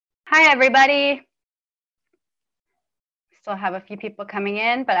Hi, everybody. Still have a few people coming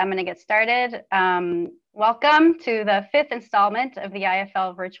in, but I'm going to get started. Welcome to the 5th installment of the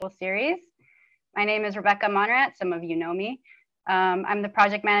IFL virtual series. My name is Rebecca Monrat. Some of you know me. I'm the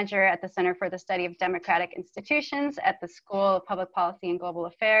project manager at the Center for the Study of Democratic Institutions at the School of Public Policy and Global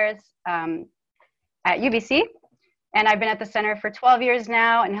Affairs at UBC. And I've been at the center for 12 years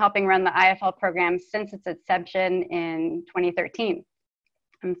now and helping run the IFL program since its inception in 2013.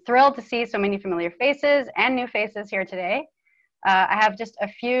 I'm thrilled to see so many familiar faces and new faces here today. I have just a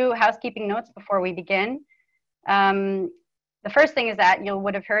few housekeeping notes before we begin. The first thing is that you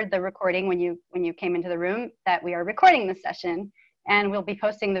would have heard the recording when you came into the room that we are recording this session, and we'll be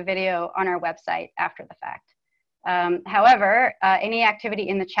posting the video on our website after the fact. However, any activity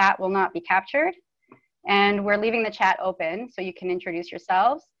in the chat will not be captured, and we're leaving the chat open so you can introduce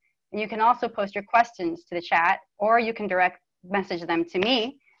yourselves. And you can also post your questions to the chat, or you can direct message them to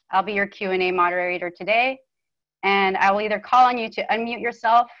me. I'll be your Q&A moderator today, and I will either call on you to unmute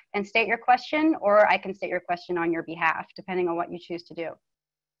yourself and state your question, or I can state your question on your behalf, depending on what you choose to do.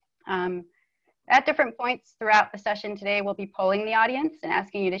 At different points throughout the session today, we'll be polling the audience and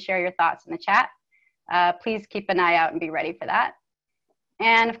asking you to share your thoughts in the chat. Please keep an eye out and be ready for that.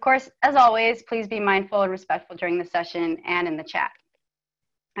 And of course, as always, please be mindful and respectful during the session and in the chat.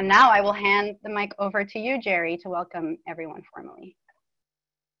 And now I will hand the mic over to you, Jerry, to welcome everyone formally.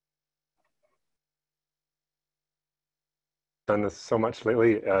 Done this so much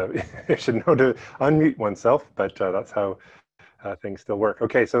lately. You should know to unmute oneself, but that's how things still work.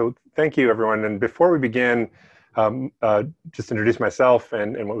 Okay, so thank you, everyone. And before we begin, just introduce myself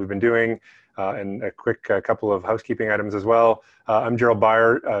and what we've been doing, and a quick couple of housekeeping items as well. I'm Gerald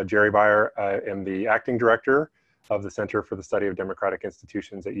Beyer, Jerry Beyer. I am the acting director of the Center for the Study of Democratic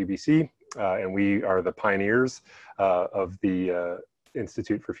Institutions at UBC, and we are the pioneers of the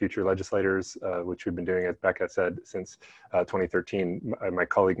Institute for Future Legislators, which we've been doing, as Becca said, since 2013. My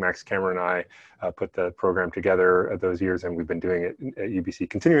colleague Max Cameron and I put the program together those years, and we've been doing it at UBC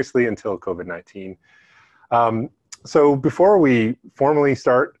continuously until COVID-19. So before we formally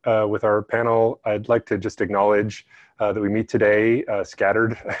start with our panel, I'd like to just acknowledge that we meet today,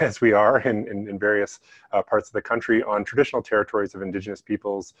 scattered as we are in various parts of the country, on traditional territories of Indigenous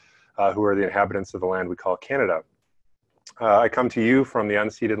peoples who are the inhabitants of the land we call Canada. I come to you from the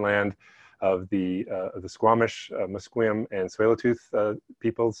unceded land of the Squamish, Musqueam, and Tsleil-Waututh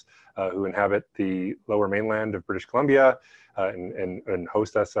peoples who inhabit the lower mainland of British Columbia and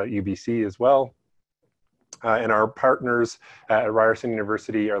host us at UBC as well. And our partners at Ryerson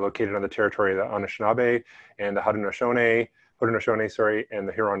University are located on the territory of the Anishinaabe and the Haudenosaunee, and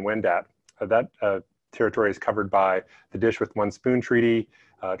the Huron-Wendat. That territory is covered by the Dish with One Spoon Treaty,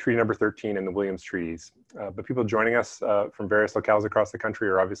 Treaty number 13, and the Williams Treaties. But people joining us from various locales across the country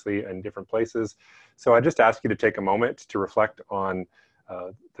are obviously in different places. So I just ask you to take a moment to reflect on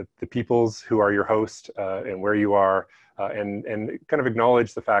the peoples who are your host and where you are, and kind of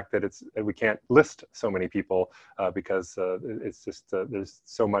acknowledge the fact that we can't list so many people because it's just there's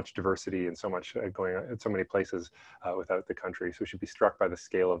so much diversity and so much going on in so many places without the country. So we should be struck by the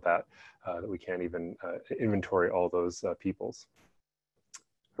scale of that, that we can't even inventory all those peoples.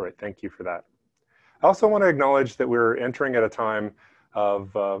 All right, thank you for that. I also want to acknowledge that we're entering at a time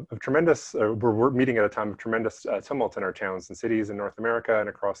of tremendous, we're meeting at a time of tremendous tumult in our towns and cities in North America and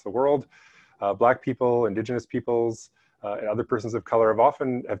across the world. Black people, Indigenous peoples, and other persons of color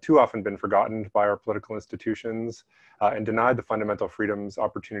have too often been forgotten by our political institutions and denied the fundamental freedoms,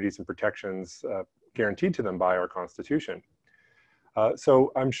 opportunities, and protections guaranteed to them by our Constitution.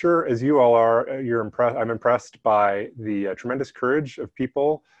 So I'm sure, as you all are, I'm impressed by the tremendous courage of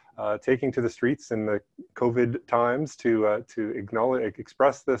people taking to the streets in the COVID times to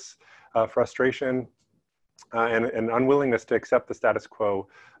express this frustration and unwillingness to accept the status quo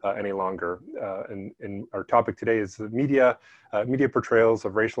any longer. And our topic today is the media portrayals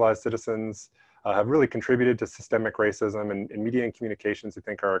of racialized citizens have really contributed to systemic racism, and media and communications, I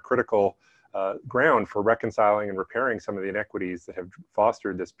think, are a critical ground for reconciling and repairing some of the inequities that have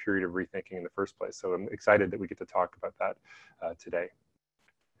fostered this period of rethinking in the first place. So I'm excited that we get to talk about that today.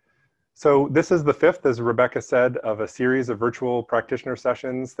 So this is the 5th, as Rebecca said, of a series of virtual practitioner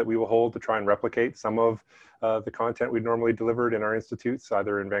sessions that we will hold to try and replicate some of the content we've normally delivered in our institutes,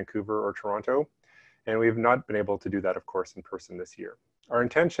 either in Vancouver or Toronto. And we've not been able to do that, of course, in person this year. Our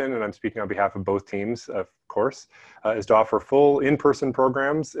intention, and I'm speaking on behalf of both teams, of course, is to offer full in-person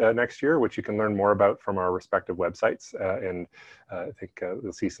programs next year, which you can learn more about from our respective websites. And I think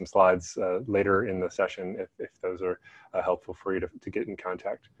you'll see some slides later in the session if those are helpful for you to get in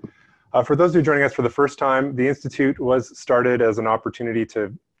contact. For those who are joining us for the first time, the Institute was started as an opportunity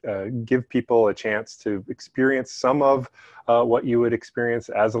to give people a chance to experience some of what you would experience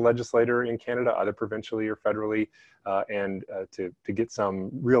as a legislator in Canada, either provincially or federally, and to get some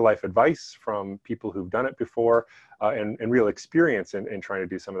real life advice from people who've done it before, and real experience in trying to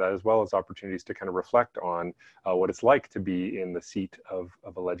do some of that, as well as opportunities to kind of reflect on what it's like to be in the seat of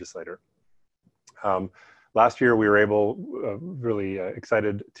a legislator. Last year, we were really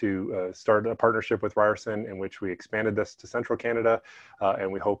excited to start a partnership with Ryerson, in which we expanded this to Central Canada,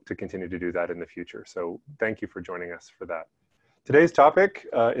 and we hope to continue to do that in the future. So thank you for joining us for that. Today's topic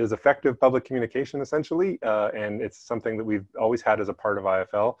is effective public communication, essentially, and it's something that we've always had as a part of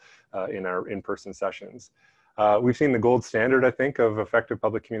IFL in our in-person sessions. We've seen the gold standard, I think, of effective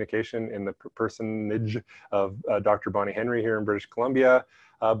public communication in the personage of Dr. Bonnie Henry here in British Columbia.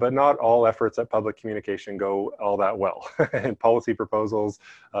 But not all efforts at public communication go all that well, and policy proposals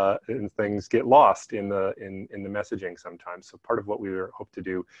and things get lost in the messaging sometimes. So part of what we hope to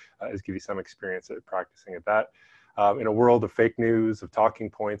do is give you some experience at practicing at that. In a world of fake news, of talking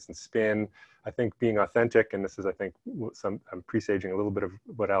points and spin, I think being authentic, and this is, I think, I'm presaging a little bit of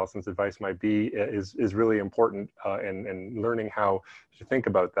what Alison's advice might be, is really important, and learning how to think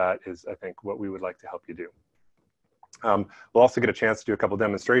about that is, I think, what we would like to help you do. We'll also get a chance to do a couple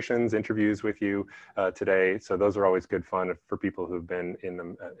demonstrations, interviews with you today. So those are always good fun for people who've been in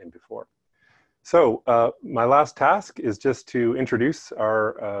them before. So my last task is just to introduce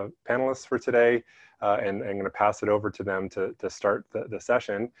our panelists for today, and I'm going to pass it over to them to start the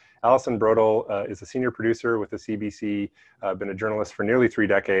session. Alison Broddle is a senior producer with the CBC, been a journalist for nearly 3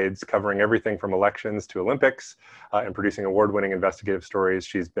 decades, covering everything from elections to Olympics, and producing award-winning investigative stories.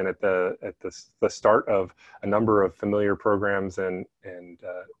 She's been at the start of a number of familiar programs and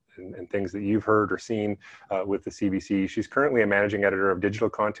things that you've heard or seen with the CBC. She's currently a managing editor of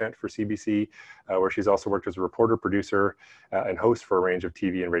digital content for CBC, where she's also worked as a reporter, producer, and host for a range of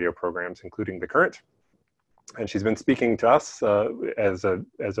TV and radio programs, including The Current. And she's been speaking to us as a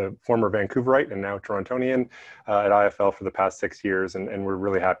former Vancouverite and now Torontonian at IFL for the past 6 years, and we're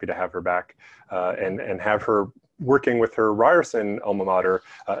really happy to have her back and have her working with her Ryerson alma mater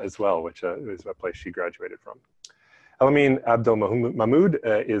as well, which is a place she graduated from. Elamin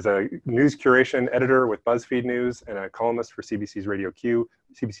Abdelmahmoud is a news curation editor with BuzzFeed News and a columnist for CBC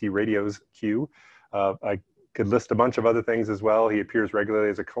Radio's Q. I could list a bunch of other things as well. He appears regularly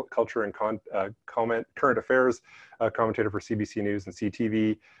as a culture and current affairs commentator for CBC News and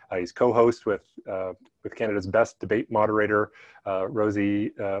CTV. He's co-host with Canada's best debate moderator,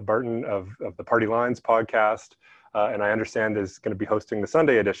 Rosie Barton of the Party Lines podcast. And I understand is going to be hosting the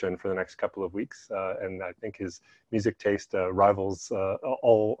Sunday edition for the next couple of weeks. And I think his music taste rivals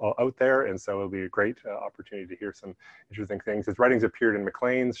all out there. And so it'll be a great opportunity to hear some interesting things. His writings appeared in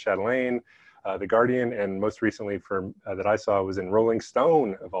Maclean's, Chatelaine, The Guardian, and most recently that I saw was in Rolling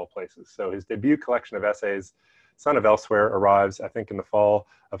Stone, of all places. So his debut collection of essays, Son of Elsewhere, arrives, I think, in the fall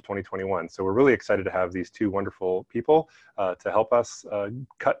of 2021. So we're really excited to have these two wonderful people to help us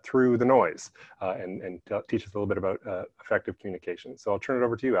cut through the noise and teach us a little bit about effective communication. So I'll turn it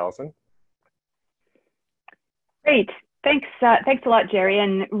over to you, Alison. Great. Thanks a lot, Jerry,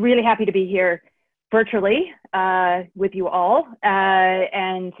 and really happy to be here virtually with you all.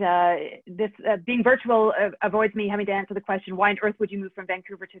 This being virtual avoids me having to answer the question, why on earth would you move from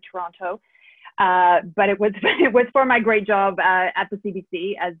Vancouver to Toronto? But it was for my great job at the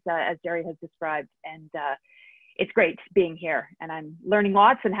CBC, as Jerry has described, and it's great being here, and I'm learning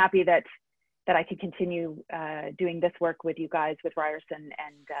lots and happy that I can continue doing this work with you guys, with Ryerson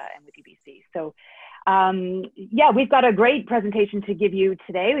and with UBC. So yeah, we've got a great presentation to give you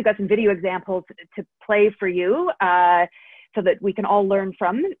today. We've got some video examples to play for you so that we can all learn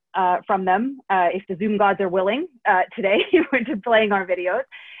from them, if the Zoom gods are willing today, to playing our videos.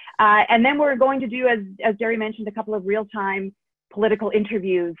 And then we're going to do, as Jerry mentioned, a couple of real-time political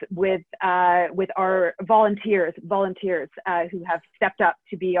interviews with our volunteers who have stepped up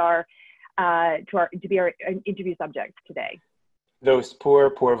to be our interview subjects today. Those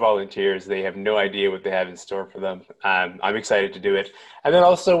poor volunteers, they have no idea what they have in store for them. I'm excited to do it. And then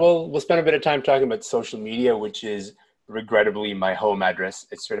also we'll spend a bit of time talking about social media, which is regrettably my home address.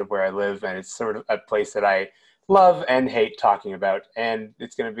 It's sort of where I live, and it's sort of a place that I love and hate talking about. And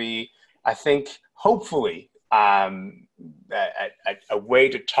it's going to be, I think, hopefully, a way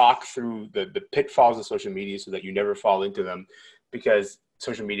to talk through the pitfalls of social media so that you never fall into them, because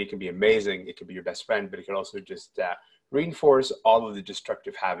social media can be amazing. It can be your best friend, but it can also just reinforce all of the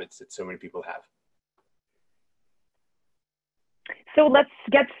destructive habits that so many people have. So let's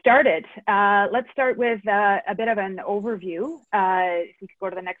get started. Let's start with a bit of an overview. If we could go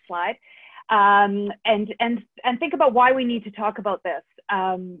to the next slide. And think about why we need to talk about this.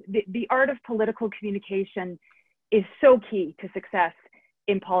 The art of political communication is so key to success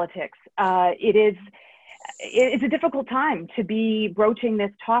in politics. It's a difficult time to be broaching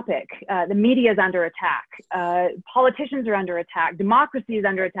this topic. The media is under attack. Politicians are under attack. Democracy is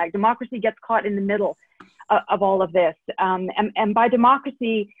under attack. Democracy gets caught in the middle of all of this. And by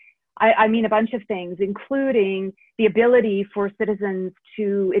democracy, I mean a bunch of things, including the ability for citizens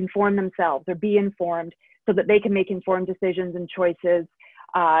to inform themselves or be informed so that they can make informed decisions and choices,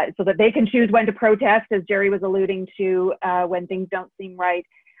 so that they can choose when to protest, as Jerry was alluding to, when things don't seem right.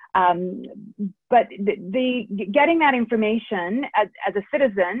 But getting that information as a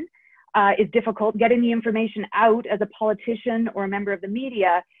citizen is difficult. Getting the information out as a politician or a member of the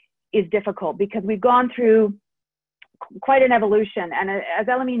media is difficult, because we've gone through quite an evolution. And as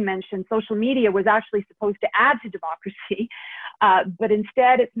Elamin mentioned, social media was actually supposed to add to democracy, but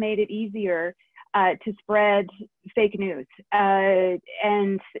instead it's made it easier to spread fake news.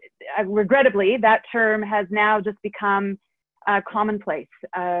 And regrettably, that term has now just become commonplace.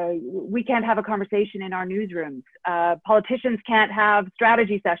 We can't have a conversation in our newsrooms. Politicians can't have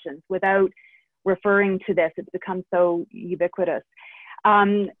strategy sessions without referring to this. It's become so ubiquitous.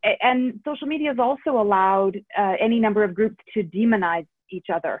 And social media has also allowed any number of groups to demonize each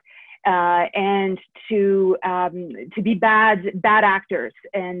other and to be bad actors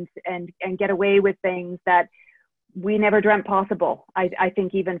and get away with things that we never dreamt possible, I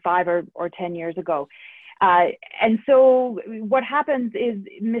think even 5 or 10 years ago. And so what happens is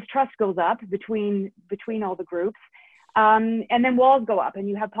mistrust goes up between all the groups, and then walls go up, and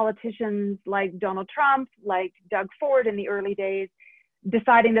you have politicians like Donald Trump, like Doug Ford in the early days,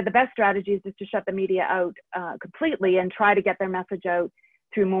 deciding that the best strategy is just to shut the media out completely and try to get their message out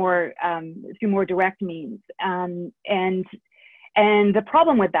through more direct means. And the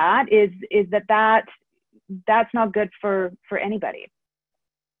problem with that is that's not good for anybody.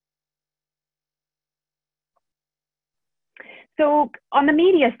 So on the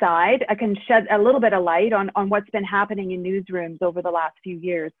media side, I can shed a little bit of light on what's been happening in newsrooms over the last few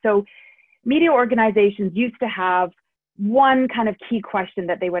years. So media organizations used to have one kind of key question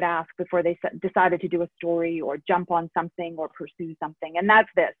that they would ask before they decided to do a story or jump on something or pursue something. And that's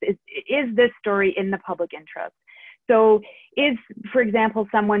this: is this story in the public interest? So is, for example,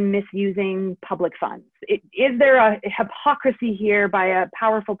 someone misusing public funds? Is there a hypocrisy here by a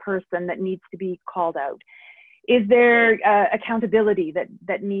powerful person that needs to be called out? Is there accountability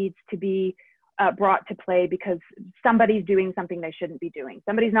that needs to be brought to play because somebody's doing something they shouldn't be doing?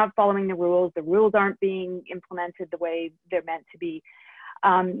 Somebody's not following the rules aren't being implemented the way they're meant to be.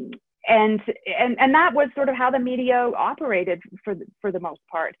 And that was sort of how the media operated for the most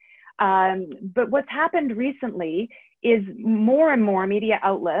part. But what's happened recently is more and more media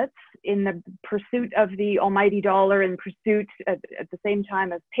outlets, in the pursuit of the almighty dollar and pursuit at the same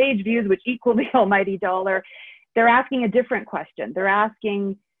time of page views, which equal the almighty dollar, they're asking a different question. They're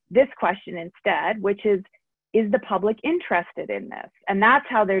asking this question instead, which is the public interested in this? And that's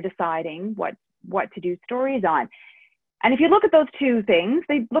how they're deciding what to do stories on. And if you look at those two things,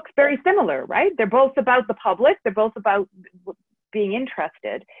 they look very similar, right? They're both about the public. They're both about being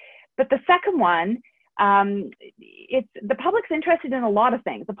interested. But the second one, it's the public's interested in a lot of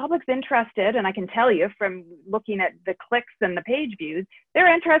things. The public's interested, and I can tell you from looking at the clicks and the page views,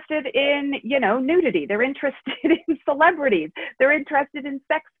 they're interested in, nudity. They're interested in celebrities. They're interested in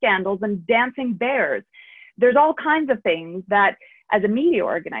sex scandals and dancing bears. There's all kinds of things that, as a media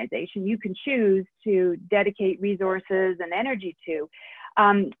organization, you can choose to dedicate resources and energy to.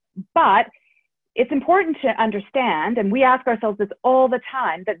 But it's important to understand, and we ask ourselves this all the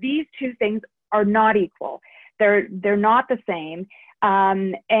time, that these two things are not equal. They're not the same.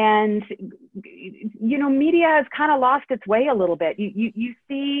 And media has kind of lost its way a little bit. You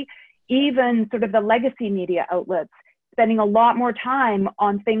see even sort of the legacy media outlets spending a lot more time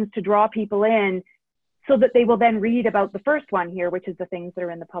on things to draw people in so that they will then read about the first one here, which is the things that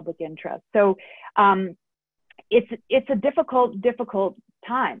are in the public interest. So it's a difficult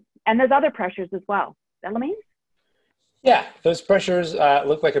time. And there's other pressures as well. Elamin? Yeah, those pressures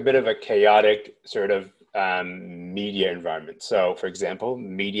look like a bit of a chaotic sort of media environment. So, for example,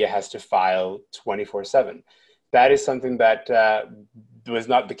 media has to file 24/7. That is something that was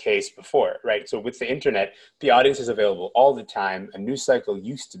not the case before, right? So with the internet, the audience is available all the time. A news cycle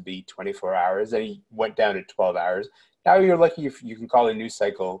used to be 24 hours, and it went down to 12 hours. Now you're lucky if you can call a news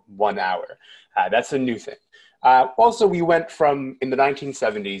cycle 1 hour. That's a new thing. Also, we went from, in the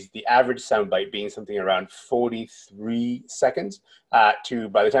 1970s, the average soundbite being something around 43 seconds to,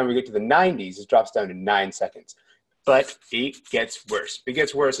 by the time we get to the 90s, it drops down to 9 seconds. but it gets worse. It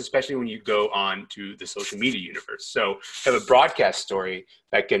gets worse, especially when you go on to the social media universe. So have a broadcast story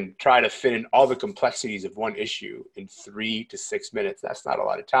that can try to fit in all the complexities of one issue in 3 to 6 minutes. That's not a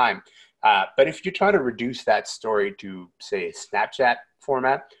lot of time. But if you try to reduce that story to, say, a Snapchat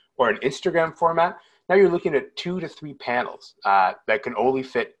format or an Instagram format, now you're looking at 2 to 3 panels that can only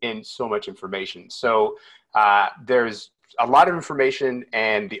fit in so much information. So there's a lot of information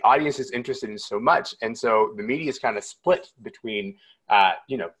and the audience is interested in so much. And so the media is kind of split between,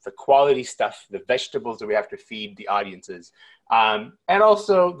 the quality stuff, the vegetables that we have to feed the audiences, and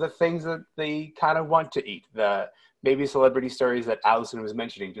also the things that they kind of want to eat, the maybe celebrity stories that Alison was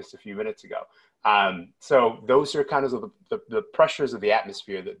mentioning just a few minutes ago. So those are kind of the pressures of the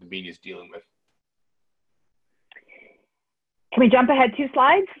atmosphere that the media is dealing with. Can we jump ahead 2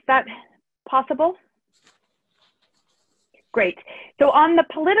 slides? Is that possible? Great. So on the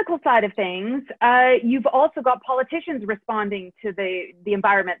political side of things, you've also got politicians responding to the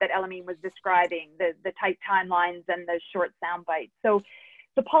environment that Elamin was describing, the tight timelines and the short sound bites. So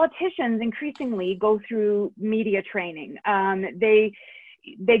politicians increasingly go through media training. They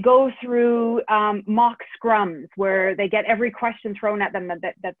go through mock scrums where they get every question thrown at them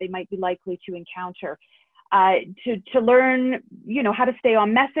that they might be likely to encounter. To learn, how to stay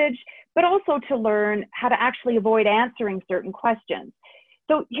on message, but also to learn how to actually avoid answering certain questions.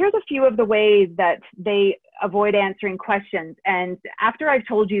 So here's a few of the ways that they avoid answering questions. And after I've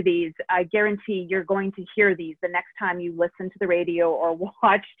told you these, I guarantee you're going to hear these the next time you listen to the radio or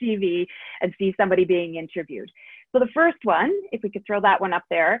watch TV and see somebody being interviewed. So the first one, if we could throw that one up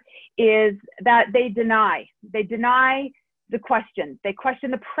there, is that they deny the question. They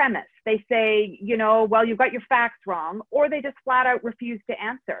question the premise. They say, well, you've got your facts wrong, or they just flat out refuse to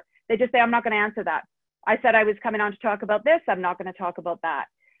answer. They just say, I'm not going to answer that. I said I was coming on to talk about this. I'm not going to talk about that.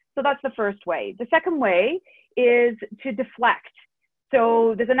 So that's the first way. The second way is to deflect.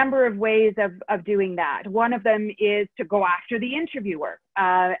 So there's a number of ways of doing that. One of them is to go after the interviewer.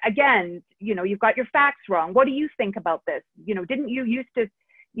 Again, you've got your facts wrong. What do you think about this? Didn't you used to,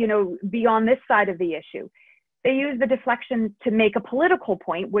 be on this side of the issue? They use the deflection to make a political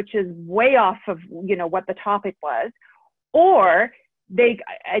point, which is way off of, what the topic was. Or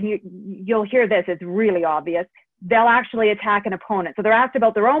you'll hear this, it's really obvious, they'll actually attack an opponent. So they're asked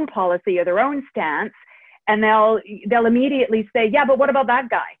about their own policy or their own stance, and they'll immediately say, yeah, but what about that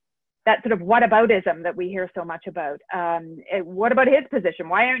guy? That sort of whataboutism that we hear so much about. What about his position?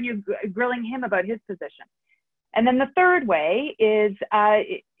 Why aren't you grilling him about his position? And then the third way is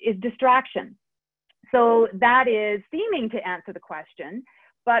distraction. So that is seeming to answer the question,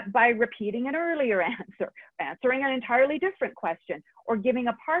 but by repeating an earlier answer, answering an entirely different question, or giving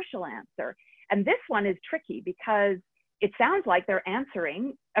a partial answer. And this one is tricky because it sounds like they're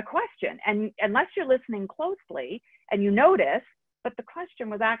answering a question. And unless you're listening closely and you notice, but the question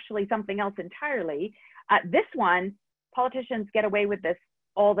was actually something else entirely, this one, politicians get away with this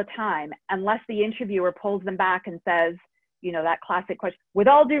all the time, unless the interviewer pulls them back and says, that classic question, with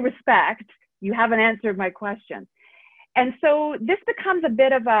all due respect, you haven't answered my question. And so this becomes a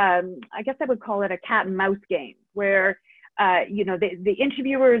bit of I guess I would call it a cat and mouse game, where, the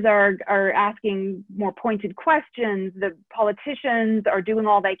interviewers are asking more pointed questions. The politicians are doing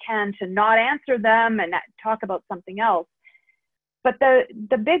all they can to not answer them and talk about something else. But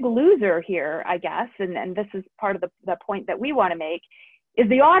the big loser here, I guess, and this is part of the point that we want to make, is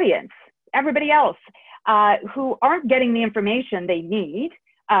the audience, everybody else, who aren't getting the information they need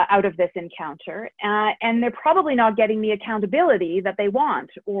out of this encounter, and they're probably not getting the accountability that they want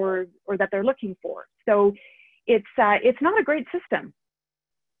or that they're looking for. So it's not a great system.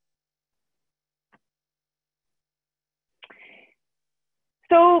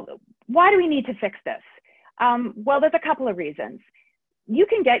 So why do we need to fix this? Well, there's a couple of reasons. You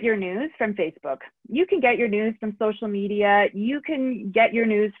can get your news from Facebook. You can get your news from social media. You can get your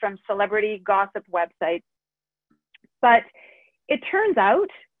news from celebrity gossip websites. But it turns out,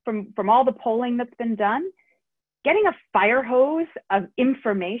 from all the polling that's been done, getting a fire hose of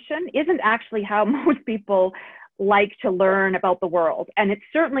information isn't actually how most people like to learn about the world. And it's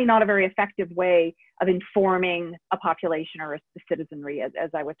certainly not a very effective way of informing a population or a citizenry, as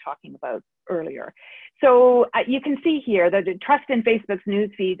I was talking about earlier. So you can see here that the trust in Facebook's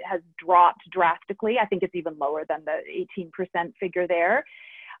newsfeed has dropped drastically. I think it's even lower than the 18% figure there.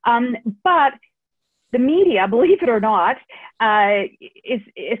 But the media, believe it or not, is,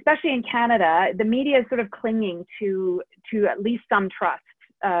 especially in Canada, the media is sort of clinging to at least some trust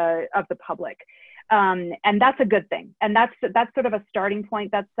of the public. And that's a good thing. And that's sort of a starting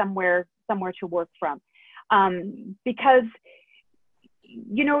point. That's somewhere to work from. Because,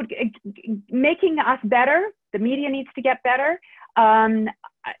 you know, making us better. The media needs to get better. And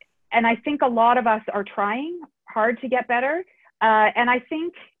I think a lot of us are trying hard to get better. And I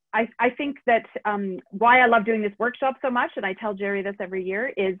think that why I love doing this workshop so much, and I tell Jerry this every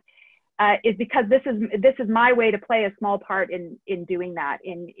year, is because this is my way to play a small part in doing that,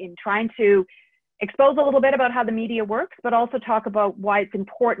 in trying to expose a little bit about how the media works, but also talk about why it's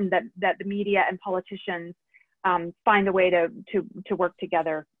important that the media and politicians find a way to work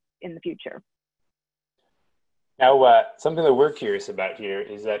together in the future. Now, something that we're curious about here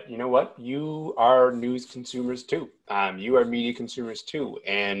is that, you know what, you are news consumers too. You are media consumers too.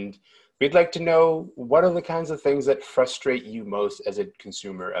 And we'd like to know, what are the kinds of things that frustrate you most as a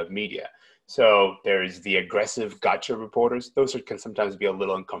consumer of media? So there's the aggressive gotcha reporters. Those can sometimes be a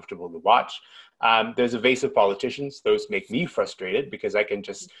little uncomfortable to watch. There's evasive politicians. Those make me frustrated because I can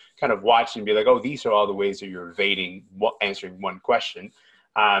just kind of watch and be like, oh, these are all the ways that you're evading answering one question.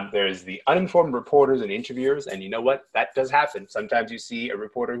 There's the uninformed reporters and interviewers, and you know what? That does happen. Sometimes you see a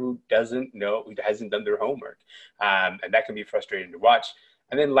reporter who doesn't know, who hasn't done their homework, and that can be frustrating to watch.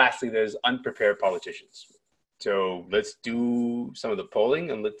 And then lastly, there's unprepared politicians. So let's do some of the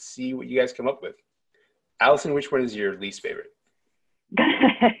polling and let's see what you guys come up with. Alison, which one is your least favorite?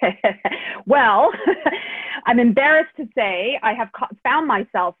 Well, I'm embarrassed to say I have found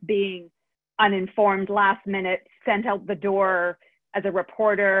myself being uninformed, last minute, sent out the door as a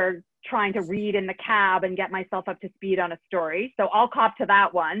reporter, trying to read in the cab and get myself up to speed on a story. So I'll cop to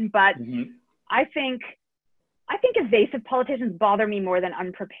that one. But I think evasive politicians bother me more than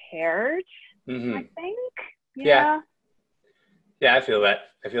unprepared. I think. Yeah, I feel that.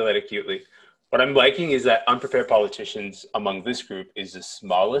 I feel that acutely. What I'm liking is that unprepared politicians among this group is the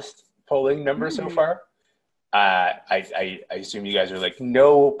smallest polling number so far. I assume you guys are like,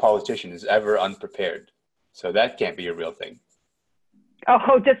 no politician is ever unprepared. So that can't be a real thing.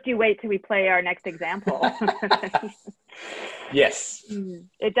 Oh, just you wait till we play our next example. Yes.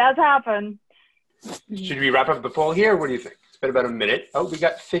 It does happen. Should we wrap up the poll here? What do you think? It's been about a minute. Oh, we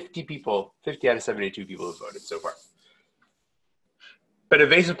got 50 people. 50 out of 72 people have voted so far. But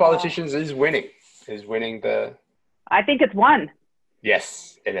evasive politicians is winning. I think it's won.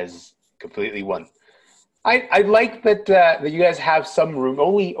 Yes, it has completely won. I like that that you guys have some room.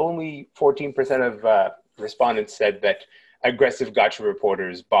 Only 14% of respondents said that aggressive gotcha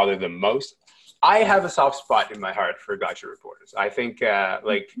reporters bother them most. I have a soft spot in my heart for gotcha reporters. I think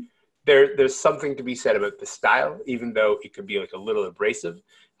there's something to be said about the style, even though it could be like a little abrasive.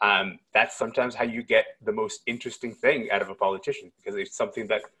 That's sometimes how you get the most interesting thing out of a politician, because it's something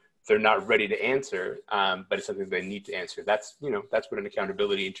that they're not ready to answer, but it's something they need to answer. That's what an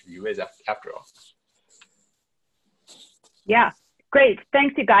accountability interview is after all. Yeah, great.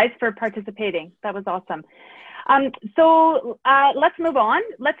 Thanks you guys for participating. That was awesome. So let's move on.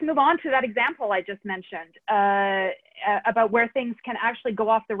 Let's move on to that example I just mentioned about where things can actually go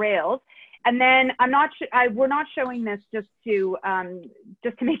off the rails. And then we're not showing this just to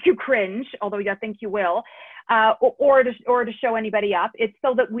make you cringe, although I think you will, or to show anybody up. It's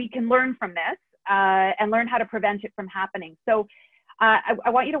so that we can learn from this and learn how to prevent it from happening. So I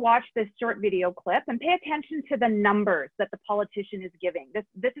want you to watch this short video clip and pay attention to the numbers that the politician is giving.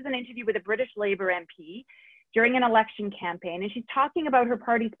 This is an interview with a British Labour MP during an election campaign, and she's talking about her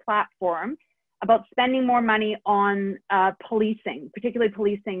party's platform, about spending more money on policing, particularly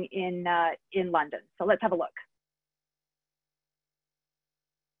policing in London. So let's have a look.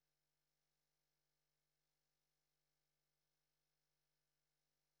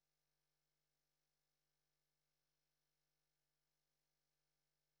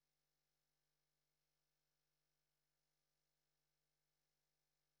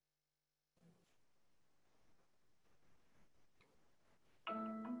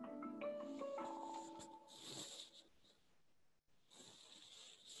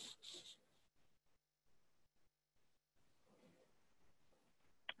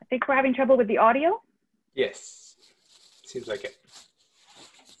 I think we're having trouble with the audio. Yes, seems like it.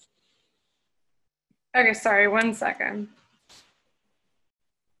 Okay, sorry, 1 second.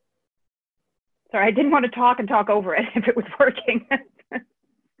 Sorry, I didn't want to talk and talk over it if it was working.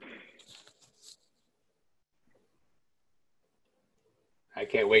 I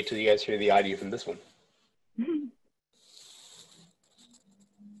can't wait till you guys hear the audio from this one.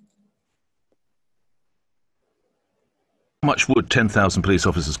 How much would 10,000 police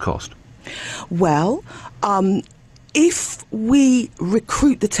officers cost? Well, if we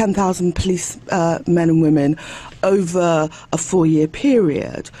recruit the 10,000 police men and women over a 4-year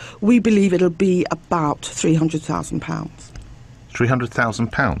period, we believe it'll be about £300,000.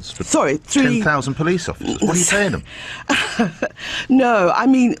 £300,000 for Sorry, 10,000 police officers. What are you paying them? No, I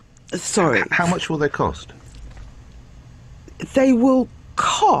mean, sorry. How much will they cost? It will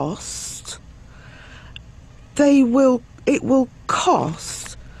cost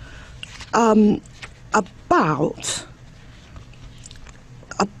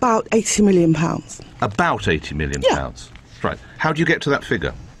about £80 million. About £80 million? Yeah. Right. How do you get to that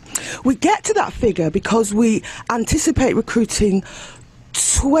figure? We get to that figure because we anticipate recruiting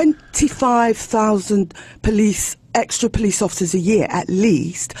 25,000 extra police officers a year at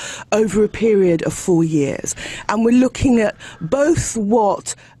least over a period of 4 years. And we're looking at both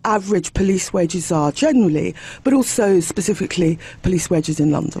what average police wages are generally, but also specifically police wages in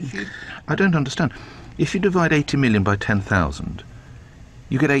London. I don't understand. If you divide 80 million by 10,000,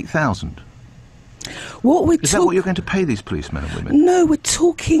 you get 8,000. Is that what you're going to pay these policemen and women? No, we're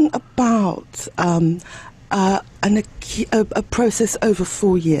talking about a process over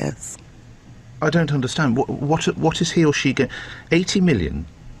 4 years. I don't understand. What is he or she getting? 80 million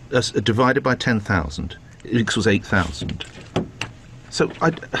divided by 10,000 equals 8,000. So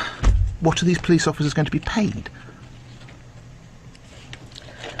what are these police officers going to be paid?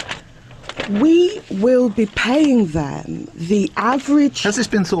 We will be paying them the average... Has this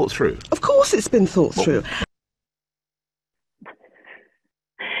been thought through? Of course it's been thought through.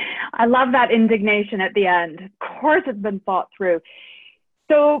 I love that indignation at the end. Of course it's been thought through.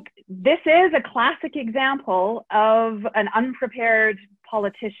 So this is a classic example of an unprepared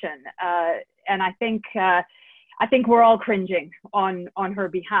politician. And I think we're all cringing on her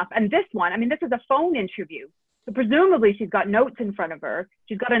behalf. And this one, I mean, this is a phone interview. So presumably she's got notes in front of her.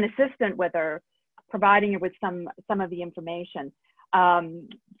 She's got an assistant with her, providing her with some of the information.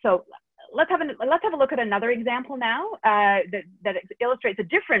 So let's have a look at another example now that illustrates a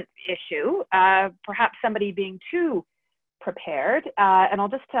different issue, perhaps somebody being too prepared. And I'll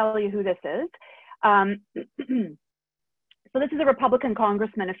just tell you who this is. So this is a Republican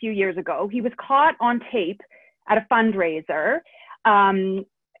congressman a few years ago. He was caught on tape at a fundraiser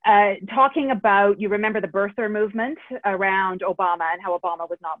talking about, you remember the birther movement around Obama and how Obama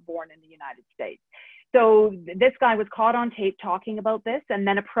was not born in the United States. So this guy was caught on tape talking about this and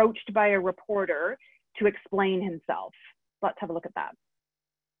then approached by a reporter to explain himself. Let's have a look at that.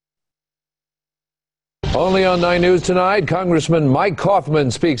 Only on 9 News tonight, Congressman Mike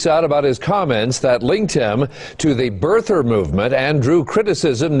Coffman speaks out about his comments that linked him to the birther movement and drew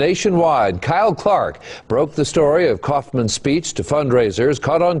criticism nationwide. Kyle Clark broke the story of Coffman's speech to fundraisers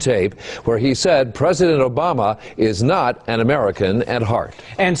caught on tape, where he said President Obama is not an American at heart.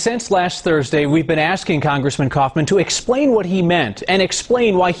 And since last Thursday, we've been asking Congressman Coffman to explain what he meant and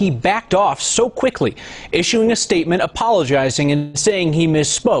explain why he backed off so quickly, issuing a statement apologizing and saying he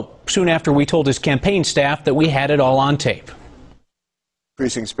misspoke soon after we told his campaign staff that we had it all on tape.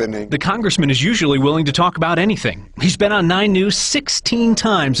 Increasing spending. The congressman is usually willing to talk about anything. He's been on 9 News 16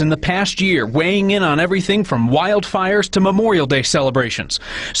 times in the past year, weighing in on everything from wildfires to Memorial Day celebrations.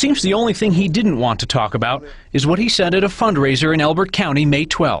 Seems the only thing he didn't want to talk about is what he said at a fundraiser in Elbert County May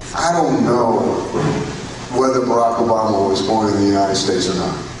 12th. I don't know whether Barack Obama was born in the United States or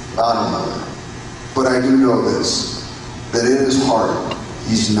not. I don't know that. But I do know this, that in his heart,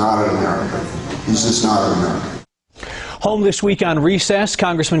 he's not an American. He's just not an American. Home this week on recess,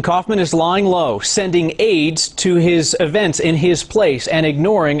 Congressman Coffman is lying low, sending aides to his events in his place and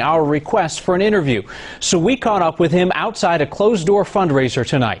ignoring our request for an interview. So we caught up with him outside a closed-door fundraiser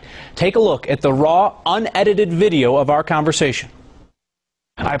tonight. Take a look at the raw, unedited video of our conversation.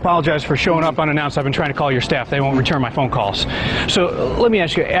 I apologize for showing up unannounced. I've been trying to call your staff. They won't return my phone calls. So let me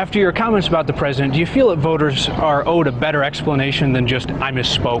ask you, after your comments about the president, do you feel that voters are owed a better explanation than just, I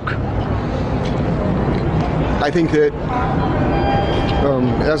misspoke? I think that,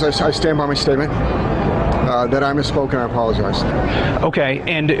 as I stand by my statement, that I misspoke and I apologize. Okay,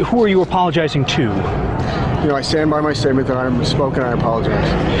 and who are you apologizing to? You know, I stand by my statement that I misspoke and I apologize.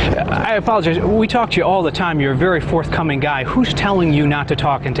 I apologize. We talk to you all the time. You're a very forthcoming guy. Who's telling you not to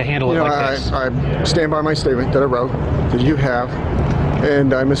talk and to handle it like this? I stand by my statement that I wrote, that you have,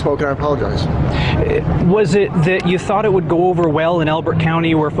 and I misspoke and I apologize. Was it that you thought it would go over well in Elbert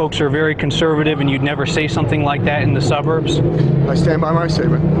County, where folks are very conservative, and you'd never say something like that in the suburbs? I stand by my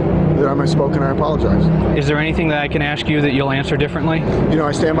statement that I misspoke and I apologize. Is there anything that I can ask you that you'll answer differently? You know,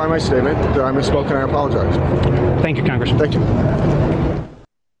 I stand by my statement that I misspoke and I apologize. Thank you, Congressman. Thank you.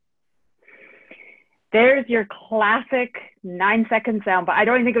 There's your classic 9-second sound, but I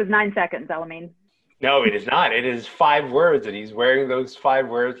don't think it was 9 seconds, Elamin. No, it is not. It is 5 words, and he's wearing those 5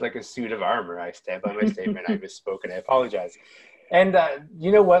 words like a suit of armor. I stand by my statement. I misspoke, and I apologize. And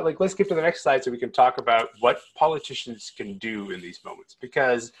you know what? Like, let's get to the next slide so we can talk about what politicians can do in these moments,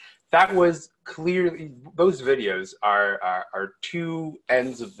 because that was clearly, those videos are two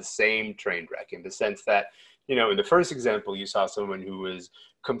ends of the same train wreck, in the sense that, you know, in the first example, you saw someone who was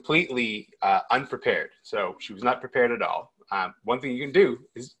completely unprepared. So she was not prepared at all. One thing you can do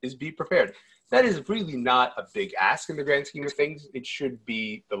is be prepared. That is really not a big ask in the grand scheme of things. It should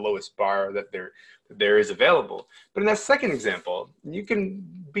be the lowest bar that there is available. But in that second example, you can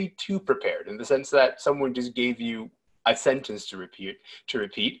be too prepared, in the sense that someone just gave you a sentence to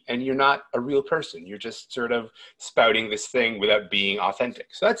repeat, and you're not a real person. You're just sort of spouting this thing without being authentic.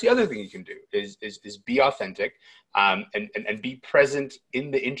 So that's the other thing you can do, is be authentic, and be present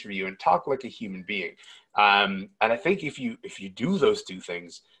in the interview and talk like a human being. And I think if you do those two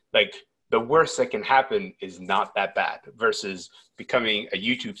things, like, the worst that can happen is not that bad, versus becoming a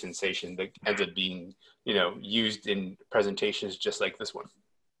YouTube sensation that ends up being, you know, used in presentations just like this one.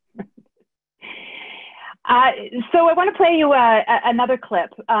 So I want to play you another clip,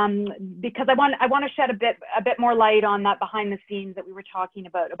 because I want to shed a bit more light on that behind the scenes that we were talking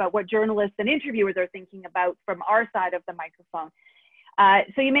about what journalists and interviewers are thinking about from our side of the microphone.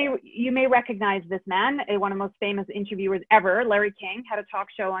 So you may recognize this man, one of the most famous interviewers ever. Larry King had a talk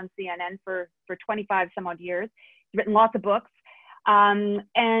show on CNN for 25 some odd years. He's written lots of books.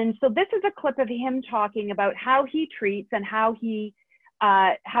 And so this is a clip of him talking about how he treats and how he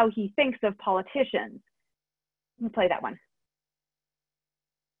thinks of politicians. Let me play that one.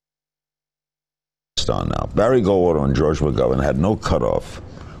 On now, Barry Goldwater and George McGovern had no cutoff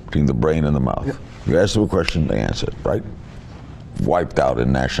between the brain and the mouth. Yep. You asked them a question, they answered, right? Wiped out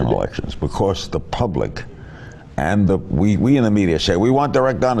in national elections, because the public and we in the media say we want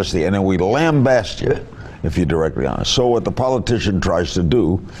direct honesty, and then we lambast you if you're directly honest. So what the politician tries to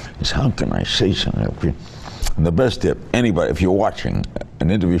do is, how can I say something? And the best tip, anybody, if you're watching an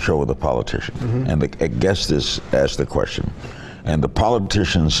interview show with a politician, and a guest is asked the question, and the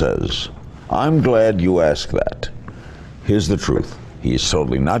politician says, "I'm glad you asked that. Here's the truth. He is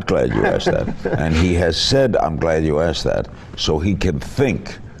totally not glad you asked that. And he has said, I'm glad you asked that, so he can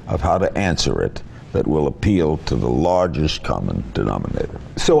think of how to answer it that will appeal to the largest common denominator."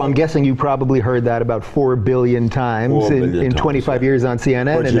 So I'm guessing you probably heard that about 4 billion times in 25 years on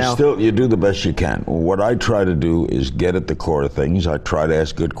CNN. But you do the best you can. What I try to do is get at the core of things. I try to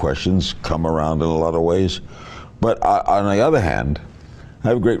ask good questions, come around in a lot of ways. But on the other hand, I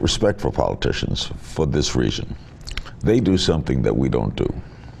have great respect for politicians for this reason. They do something that we don't do.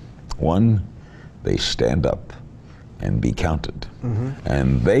 One, they stand up and be counted.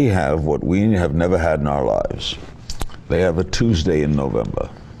 And they have what we have never had in our lives. They have a Tuesday in November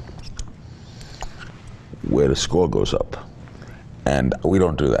where the score goes up. And we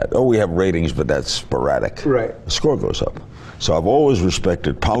don't do that. Oh, we have ratings, but that's sporadic. Right. The score goes up. So I've always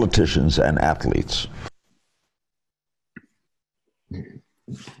respected politicians and athletes.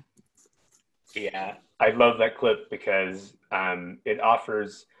 Yeah, I love that clip because it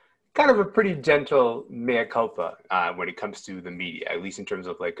offers kind of a pretty gentle mea culpa when it comes to the media, at least in terms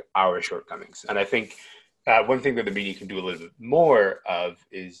of like our shortcomings. And I think one thing that the media can do a little bit more of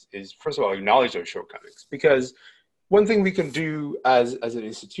is first of all, acknowledge those shortcomings. Because one thing we can do as an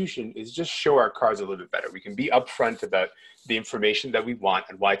institution is just show our cards a little bit better. We can be upfront about the information that we want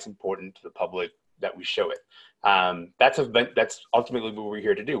and why it's important to the public that we show it. That's ultimately what we're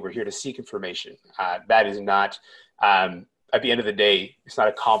here to do. We're here to seek information. That is not, at the end of the day, it's not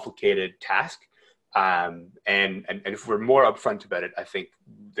a complicated task. And if we're more upfront about it, I think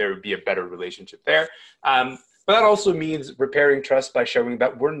there would be a better relationship there. But that also means repairing trust by showing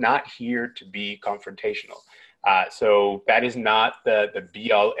that we're not here to be confrontational. So that is not the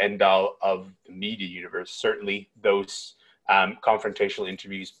be-all, end-all of the media universe. Certainly those confrontational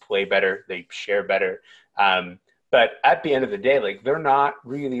interviews play better, they share better. But at the end of the day, like, they're not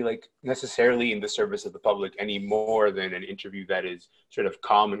really like necessarily in the service of the public any more than an interview that is sort of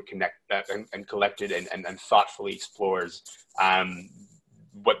calm and collected and thoughtfully explores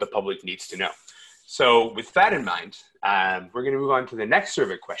what the public needs to know. So with that in mind, we're going to move on to the next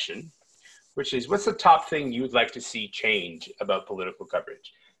survey question, which is, what's the top thing you'd like to see change about political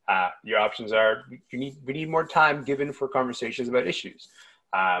coverage? Your options are, we need more time given for conversations about issues.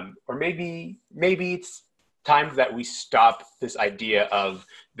 Or maybe it's time that we stop this idea of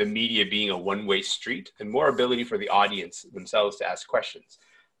the media being a one-way street and more ability for the audience themselves to ask questions.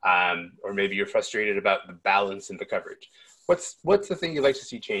 Or maybe you're frustrated about the balance in the coverage. What's the thing you'd like to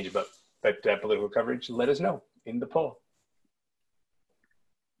see change about political coverage? Let us know in the poll.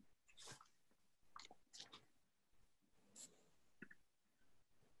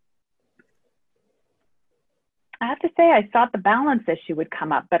 to say I thought the balance issue would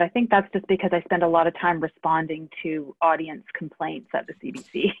come up, but I think that's just because I spend a lot of time responding to audience complaints at the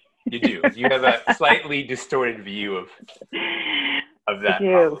CBC. You do. You have a slightly distorted view of that I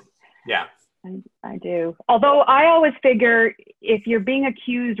do. problem. Yeah. I do. Although I always figure if you're being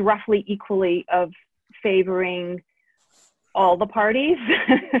accused roughly equally of favoring all the parties,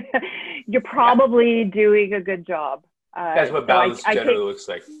 you're probably doing a good job. That's what balance generally looks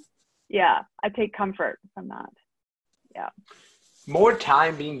like. Yeah, I take comfort from that. Yeah. More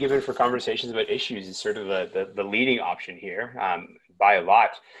time being given for conversations about issues is sort of the leading option here, by a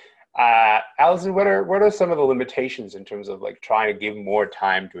lot. Alison, what are some of the limitations in terms of like trying to give more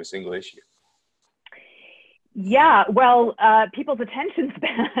time to a single issue? Yeah, well, people's attention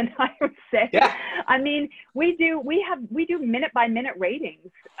span, I would say. Yeah. I mean, we do minute by minute ratings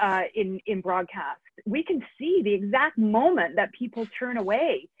in broadcast. We can see the exact moment that people turn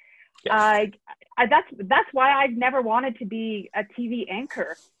away. Yes. That's why I've never wanted to be a TV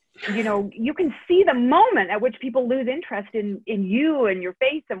anchor. You know, you can see the moment at which people lose interest in you and your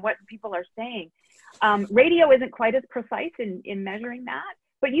face and what people are saying. Radio isn't quite as precise in measuring that.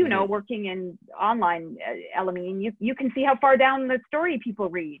 But, you know, working in online, Elamin, you can see how far down the story people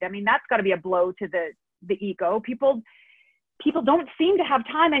read. I mean, that's got to be a blow to the ego. People don't seem to have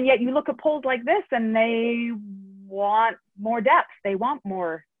time, and yet you look at polls like this and they want more depth. They want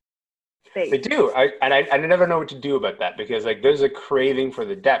more space. They do. I never know what to do about that, because like there's a craving for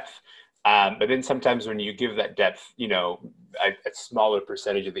the depth. But then sometimes when you give that depth, you know, a smaller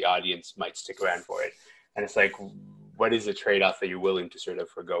percentage of the audience might stick around for it. And it's like, what is the trade-off that you're willing to sort of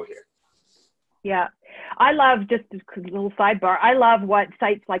forgo here? Yeah, I love, just a little sidebar, I love what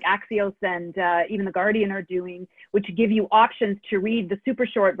sites like Axios and even The Guardian are doing, which give you options to read the super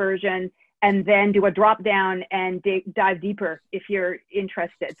short version and then do a drop down and dive deeper if you're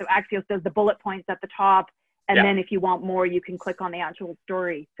interested. So Axios does the bullet points at the top, and then if you want more, you can click on the actual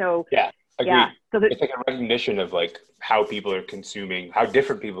story. So yeah, agreed. Yeah, so it's like a recognition of like how people are consuming, how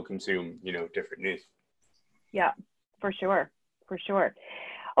different people consume, you know, different news. Yeah, for sure, for sure.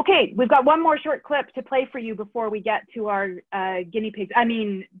 Okay, we've got one more short clip to play for you before we get to our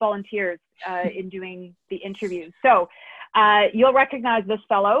volunteers in doing the interviews. So you'll recognize this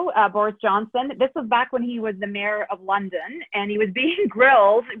fellow, Boris Johnson. This was back when he was the mayor of London, and he was being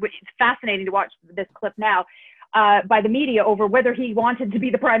grilled, which is fascinating to watch this clip now, by the media over whether he wanted to be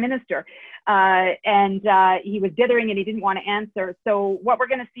the prime minister. And he was dithering and he didn't want to answer. So what we're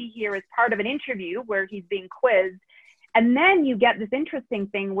going to see here is part of an interview where he's being quizzed. And then you get this interesting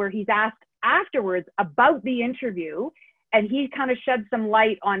thing where he's asked afterwards about the interview, and he kind of sheds some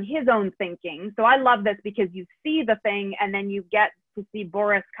light on his own thinking. So I love this because you see the thing and then you get to see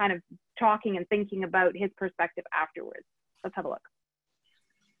Boris kind of talking and thinking about his perspective afterwards. Let's have a look.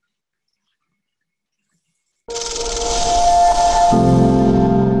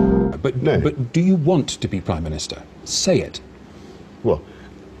 But do you want to be Prime Minister? Say it. Well,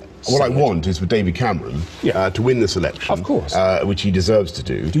 what I want is for David Cameron to win this election, of course, which he deserves to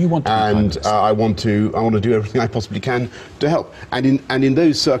do. Do you want to be Prime Minister? I want to do everything I possibly can to help. And in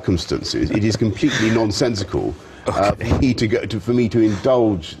those circumstances, it is completely nonsensical for me to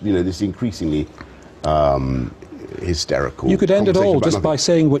indulge, you know, this increasingly hysterical. You could end it all just by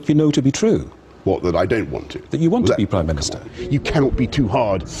saying what you know to be true. What, that I don't want to? That you want to be Prime Minister. You cannot be too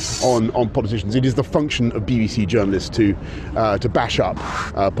hard on politicians. It is the function of BBC journalists to bash up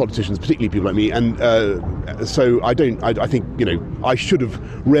politicians, particularly people like me. And so I think, you know, I should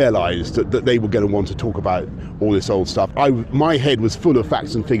have realised that they were going to want to talk about all this old stuff. My head was full of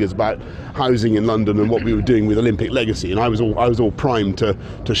facts and figures about housing in London and what we were doing with Olympic Legacy, and I was all primed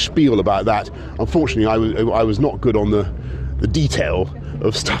to spiel about that. Unfortunately, I was not good on the detail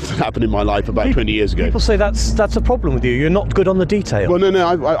of stuff that happened in my life about 20 years ago. People say that's a problem with you. You're not good on the detail. Well, no.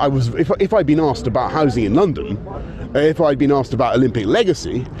 I was. If I'd been asked about housing in London, if I'd been asked about Olympic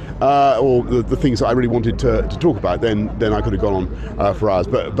Legacy, or the things that I really wanted to talk about, then I could have gone on for hours.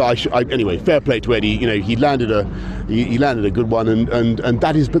 But anyway, fair play to Eddie. You know, he landed a good one, and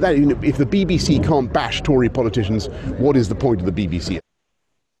that is. But that, you know, if the BBC can't bash Tory politicians, what is the point of the BBC?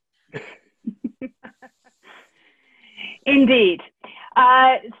 Indeed.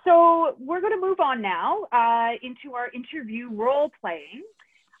 So we're going to move on now into our interview role-playing,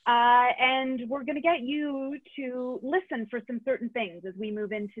 and we're going to get you to listen for some certain things as we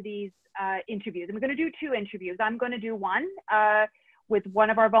move into these interviews. And we're going to do two interviews. I'm going to do one with one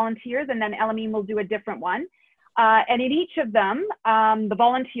of our volunteers, and then Elamin will do a different one. And in each of them, the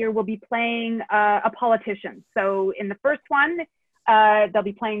volunteer will be playing a politician. So in the first one, they'll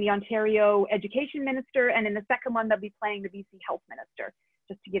be playing the Ontario Education Minister, and in the second one, they'll be playing the BC Health Minister,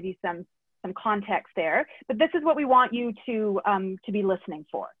 just to give you some some context there, but this is what we want you to be listening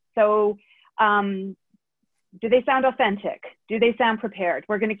for. So do they sound authentic? Do they sound prepared?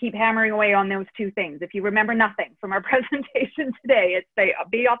 We're going to keep hammering away on those two things. If you remember nothing from our presentation today, it's say,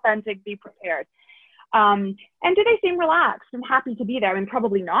 be authentic, be prepared. And do they seem relaxed and happy to be there? And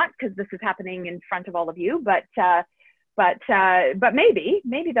probably not, because this is happening in front of all of you, but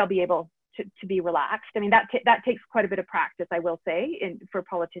maybe they'll be able to be relaxed. I mean, that takes quite a bit of practice, I will say, for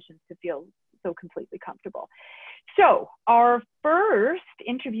politicians to feel so completely comfortable. So our first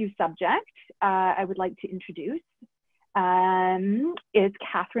interview subject I would like to introduce is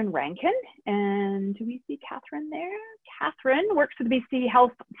Catherine Rankin. And do we see Catherine there? Catherine works for the BC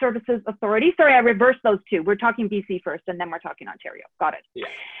Health Services Authority. Sorry, I reversed those two. We're talking BC first, and then we're talking Ontario. Got it.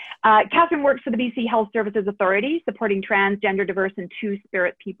 Yeah. Catherine works for the BC Health Services Authority, supporting transgender, diverse, and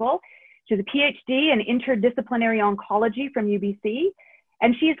two-spirit people. She has a PhD in interdisciplinary oncology from UBC,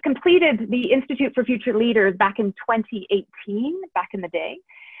 and she's completed the Institute for Future Leaders back in 2018, back in the day.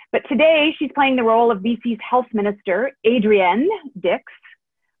 But today, she's playing the role of BC's Health Minister, Adrienne Dix.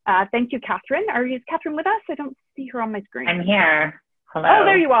 Thank you, Catherine. Is Catherine with us? I don't see her on my screen. I'm here. Hello. Oh,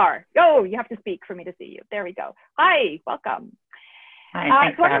 there you are. Oh, you have to speak for me to see you. There we go. Hi, welcome. Hi,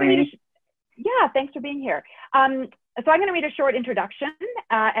 thanks for having me. Yeah, thanks for being here. So I'm going to read a short introduction,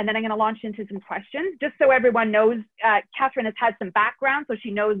 and then I'm going to launch into some questions. Just so everyone knows, Catherine has had some background, so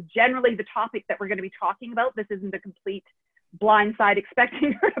she knows generally the topic that we're going to be talking about. This isn't a complete blindside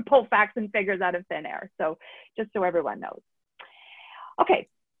expecting her to pull facts and figures out of thin air. So just so everyone knows. Okay,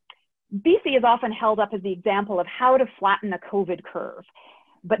 BC is often held up as the example of how to flatten a COVID curve.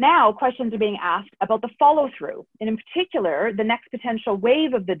 But now questions are being asked about the follow-through, and in particular, the next potential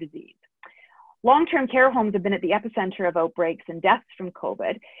wave of the disease. Long-term care homes have been at the epicenter of outbreaks and deaths from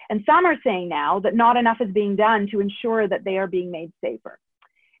COVID, and some are saying now that not enough is being done to ensure that they are being made safer.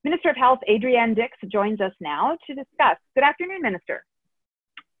 Minister of Health, Adrienne Dix, joins us now to discuss. Good afternoon, Minister.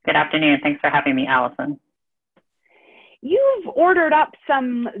 Good afternoon. Thanks for having me, Alison. You've ordered up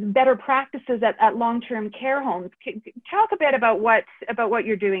some better practices at long-term care homes. Talk a bit about what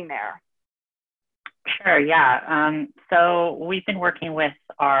you're doing there. Sure, yeah. So we've been working with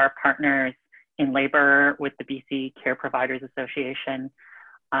our partners in labor with the BC Care Providers Association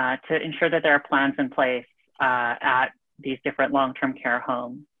to ensure that there are plans in place at these different long-term care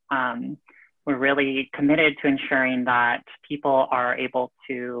homes. We're really committed to ensuring that people are able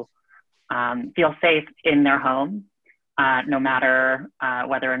to feel safe in their home, no matter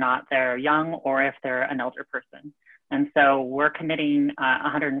whether or not they're young or if they're an elder person. And so we're committing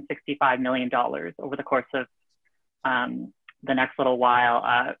 $165 million over the course of the next little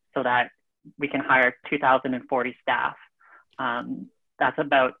while so that we can hire 2,040 staff. That's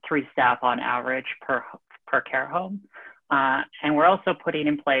about 3 staff on average per care home. And we're also putting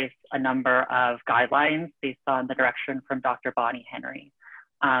in place a number of guidelines based on the direction from Dr. Bonnie Henry.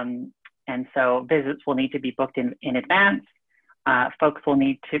 And so visits will need to be booked in advance. Folks will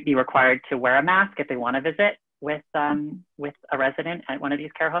need to be required to wear a mask if they want to visit with a resident at one of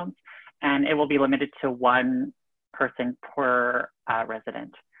these care homes. And it will be limited to 1 person per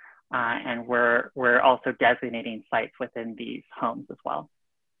resident. And we're also designating sites within these homes as well.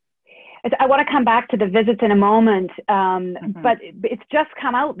 I want to come back to the visits in a moment, but it's just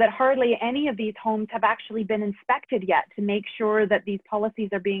come out that hardly any of these homes have actually been inspected yet to make sure that these policies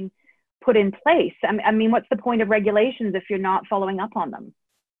are being put in place. I mean, what's the point of regulations if you're not following up on them?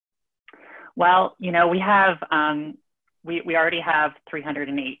 Well, you know, we have, we already have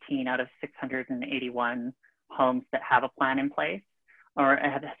 318 out of 681 homes that have a plan in place, or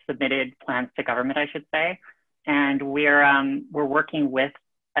have submitted plans to government, I should say. And we're working with,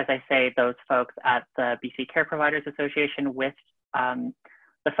 as I say, those folks at the BC Care Providers Association with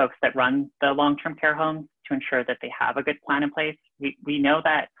the folks that run the long-term care homes to ensure that they have a good plan in place. We know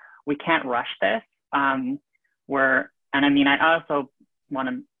that we can't rush this. And I mean, I also want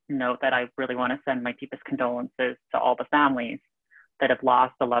to note that I really want to send my deepest condolences to all the families that have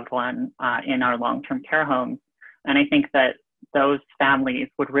lost a loved one in our long-term care homes. And I think that those families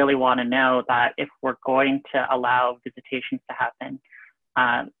would really want to know that if we're going to allow visitations to happen,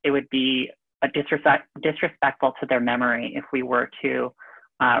 it would be a disrespectful to their memory if we were to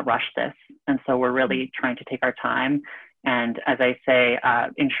rush this. And so we're really trying to take our time and, as I say,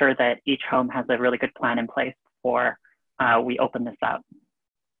 ensure that each home has a really good plan in place before we open this up.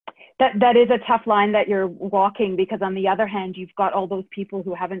 That is a tough line that you're walking, because on the other hand, you've got all those people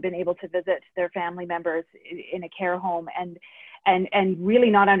who haven't been able to visit their family members in a care home and really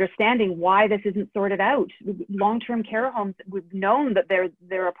not understanding why this isn't sorted out. Long-term care homes, we've known that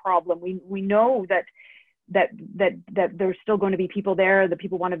they're a problem. We know that there's still going to be people there, that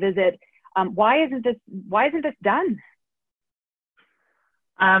people want to visit. Why isn't this done?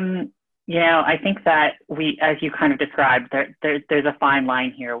 You know, I think that as you kind of described, there's a fine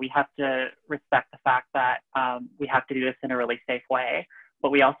line here. We have to respect the fact that we have to do this in a really safe way,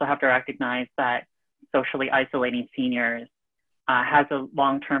 but we also have to recognize that socially isolating seniors has a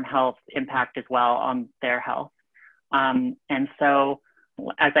long-term health impact as well on their health. And so,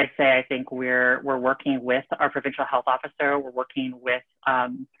 as I say, I think we're working with our provincial health officer. We're working with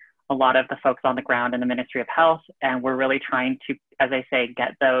a lot of the folks on the ground in the Ministry of Health, and we're really trying to, as I say,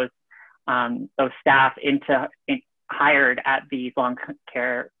 get those staff hired at these long-term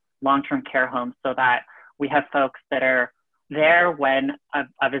care homes, so that we have folks that are there when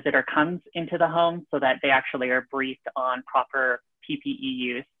a visitor comes into the home, so that they actually are briefed on proper PPE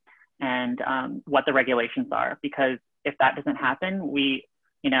use and what the regulations are. Because if that doesn't happen, we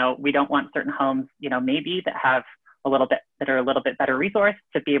don't want certain homes, maybe that are a little bit better resourced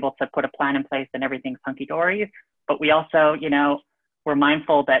to be able to put a plan in place and everything's hunky-dory. But we also, we're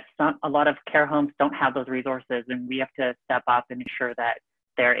mindful that a lot of care homes don't have those resources, and we have to step up and ensure that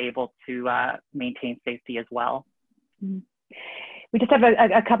they're able to maintain safety as well. We just have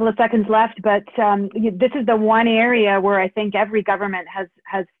a couple of seconds left, but this is the one area where I think every government has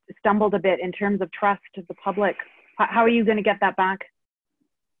stumbled a bit in terms of trust of the public. How are you going to get that back?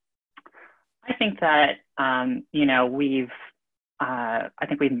 I think that I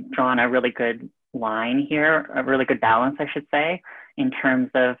think we've drawn a really good line here, a really good balance, I should say, in terms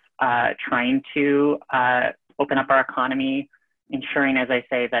of trying to open up our economy, ensuring, as I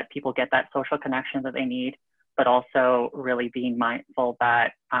say, that people get that social connection that they need, but also really being mindful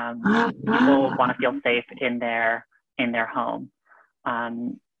that people want to feel safe in their home.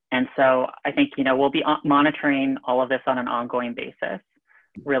 And so I think, we'll be monitoring all of this on an ongoing basis,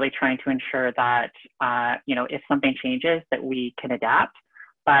 really trying to ensure that, if something changes, that we can adapt.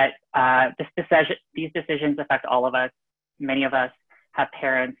 But these decisions affect all of us. Many of us have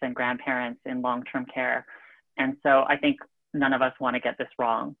parents and grandparents in long-term care. And so I think none of us want to get this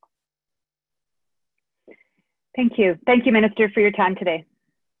wrong. Thank you. Thank you, Minister, for your time today.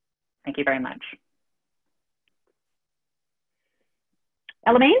 Thank you very much.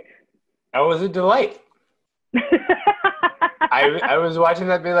 Elamin? That was a delight. I was watching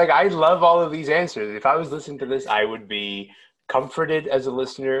that being like, I love all of these answers. If I was listening to this, I would be comforted as a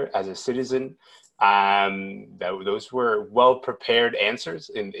listener, as a citizen. Those were well-prepared answers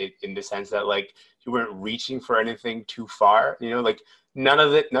in the sense that, like, you weren't reaching for anything too far. Like none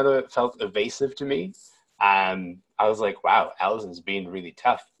of it felt evasive to me. I was like, wow, Alison's being really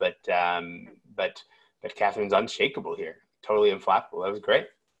tough, but Catherine's unshakable here, totally inflappable. That was great.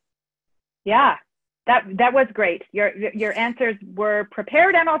 Yeah, that was great. Your answers were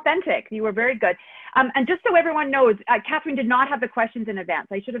prepared and authentic. You were very good. And just so everyone knows, Catherine did not have the questions in advance.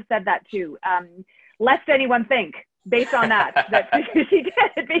 I should have said that too. Lest anyone think, based on that she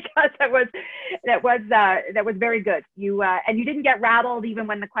did, because that was very good. And you didn't get rattled even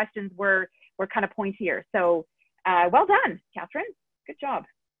when the questions were kind of pointier. So well done, Catherine. Good job.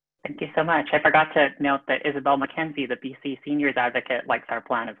 Thank you so much. I forgot to note that Isabel McKenzie, the BC Seniors Advocate, likes our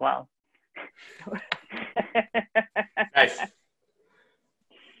plan as well. Nice.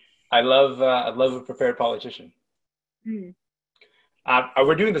 I love a prepared politician.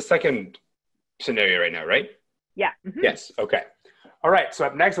 We're doing the second scenario right now, right? Yeah. Yes. Okay. All right. So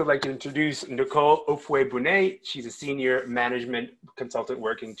up next, I'd like to introduce Nicole Ofwe-Bonet. She's a senior management consultant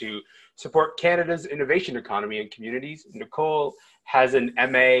working to support Canada's innovation economy and communities. Nicole has an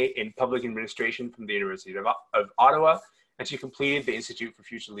MA in public administration from the University of Ottawa, and she completed the Institute for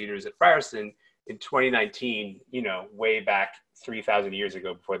Future Leaders at Ryerson in 2019, way back 3,000 years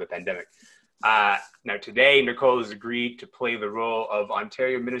ago before the pandemic. Now today, Nicole has agreed to play the role of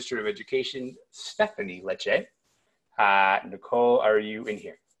Ontario Minister of Education, Stephanie Lecce. Nicole, are you in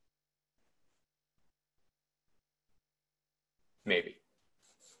here? Maybe.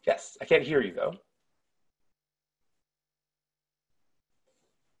 Yes, I can't hear you though.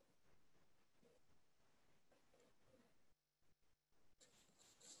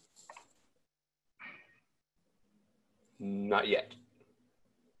 Not yet.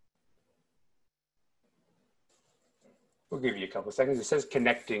 We'll give you a couple of seconds. It says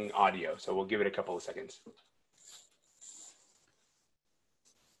connecting audio, so we'll give it a couple of seconds.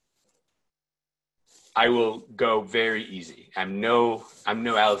 I will go very easy. I'm no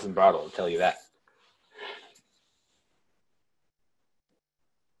Alison Broddle, I'll tell you that.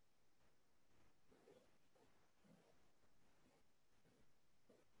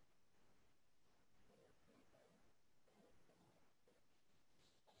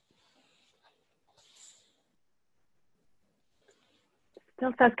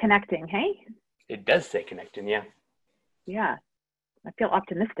 Still says connecting, hey? It does say connecting, yeah. Yeah, I feel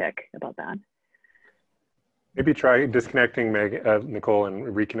optimistic about that. Maybe try disconnecting Nicole and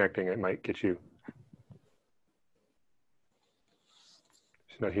reconnecting. It might get you.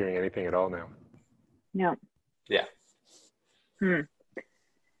 She's not hearing anything at all now. No. Yeah. Hmm.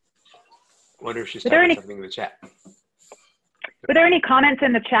 Wonder if she's typing something in the chat. Were there any comments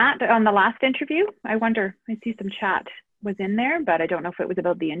in the chat on the last interview? I wonder. I see some chat was in there, but I don't know if it was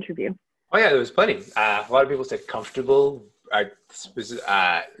about the interview. Oh yeah, there was plenty. A lot of people said comfortable.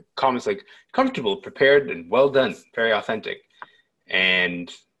 Comments like comfortable, prepared, and well done. Very authentic.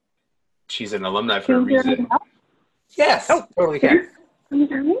 And she's an alumni for a reason. Yes, totally can. Can you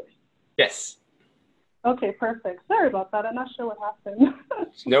hear me? Yes. Okay, perfect. Sorry about that. I'm not sure what happened.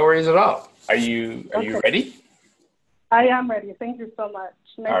 No worries at all. Are you ready? I am ready. Thank you so much.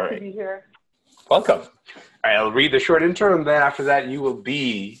 Nice to be here. Welcome. All right, I'll read the short intro, and then after that, you will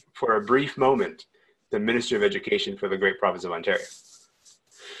be, for a brief moment, the Minister of Education for the great province of Ontario.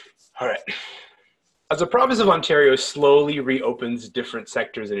 All right. As the province of Ontario slowly reopens different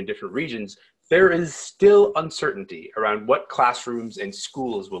sectors and in different regions, there is still uncertainty around what classrooms and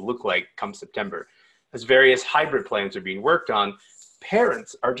schools will look like come September. As various hybrid plans are being worked on,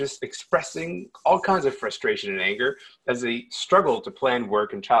 parents are just expressing all kinds of frustration and anger as they struggle to plan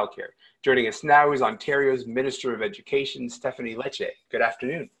work and childcare. Joining us now is Ontario's Minister of Education, Stephanie Lecce. Good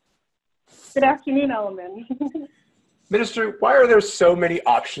afternoon. Good afternoon, Elamin. Minister, why are there so many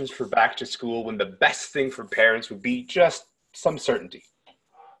options for back to school when the best thing for parents would be just some certainty?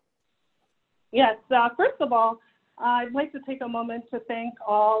 Yes, first of all, I'd like to take a moment to thank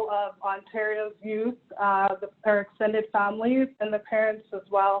all of Ontario's youth, their extended families, and the parents as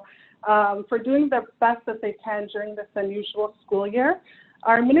well, for doing the best that they can during this unusual school year.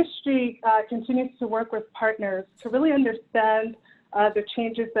 Our ministry continues to work with partners to really understand the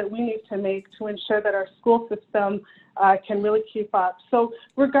changes that we need to make to ensure that our school system can really keep up. So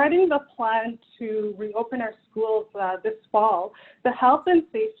regarding the plan to reopen our schools this fall, the health and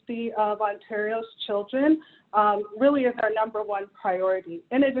safety of Ontario's children really is our #1 priority.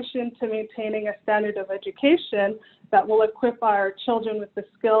 In addition to maintaining a standard of education that will equip our children with the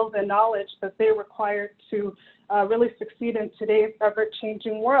skills and knowledge that they require to really succeed in today's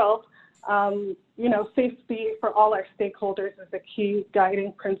ever-changing world, safety for all our stakeholders is a key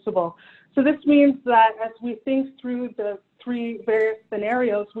guiding principle. So this means that as we think through the 3 various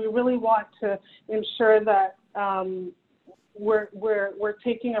scenarios, we really want to ensure that we're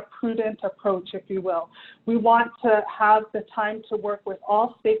taking a prudent approach, if you will. We want to have the time to work with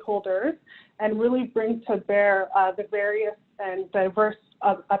all stakeholders and really bring to bear the various and diverse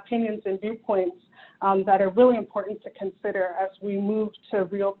opinions and viewpoints that are really important to consider as we move to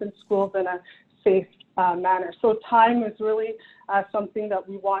reopen schools in a safe manner. So time is really something that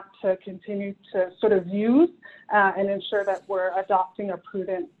we want to continue to sort of use and ensure that we're adopting a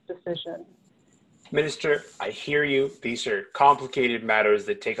prudent decision. Minister, I hear you. These are complicated matters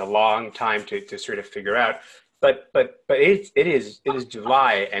that take a long time to sort of figure out. But it is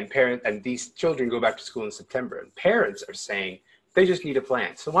July, and these children go back to school in September, and parents are saying they just need a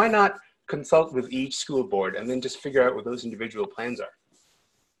plan. So why not consult with each school board and then just figure out what those individual plans are?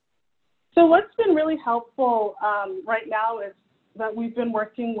 So what's been really helpful right now is that we've been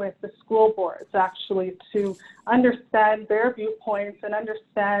working with the school boards actually to understand their viewpoints and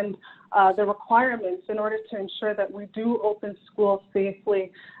understand the requirements in order to ensure that we do open schools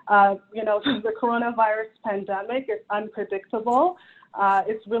safely. The coronavirus pandemic is unpredictable.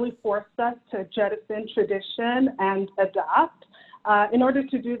 It's really forced us to jettison tradition and adapt. In order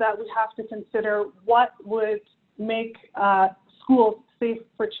to do that, we have to consider what would make schools safe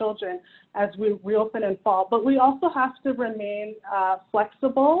for children as we reopen in fall. But we also have to remain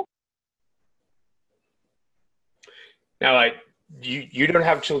flexible. Now, you don't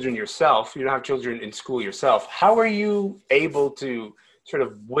have children yourself. You don't have children in school yourself. How are you able to sort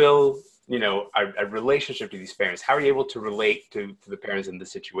of will, a relationship to these parents? How are you able to relate to the parents in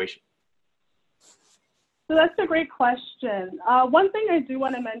this situation? So that's a great question. One thing I do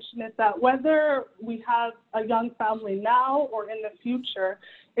want to mention is that whether we have a young family now or in the future,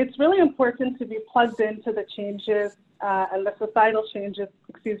 it's really important to be plugged into the changes and the societal changes,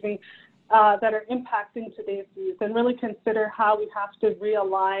 that are impacting today's youth, and really consider how we have to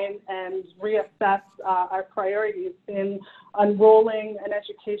realign and reassess our priorities in unrolling an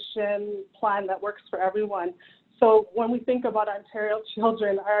education plan that works for everyone. So when we think about Ontario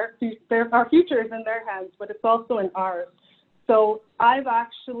children, our future is in their hands, but it's also in ours. So I've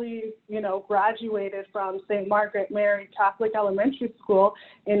actually, graduated from St. Margaret Mary Catholic Elementary School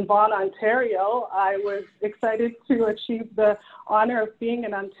in Vaughan, Ontario. I was excited to achieve the honor of being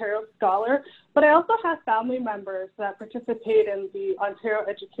an Ontario Scholar, but I also have family members that participate in the Ontario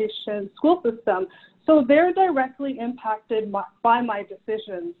education school system. So they're directly impacted by my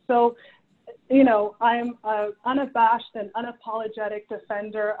decisions. So, I'm an unabashed and unapologetic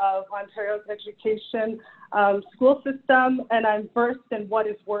defender of Ontario's education school system, and I'm versed in what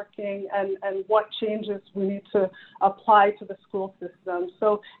is working and what changes we need to apply to the school system.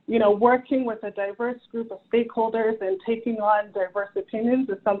 So, working with a diverse group of stakeholders and taking on diverse opinions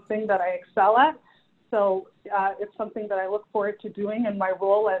is something that I excel at. So it's something that I look forward to doing in my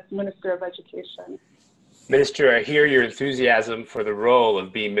role as Minister of Education. Minister, I hear your enthusiasm for the role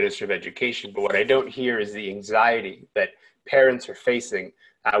of being Minister of Education, but what I don't hear is the anxiety that parents are facing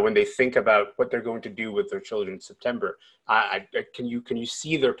when they think about what they're going to do with their children in September. Can you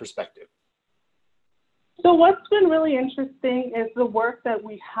see their perspective? So what's been really interesting is the work that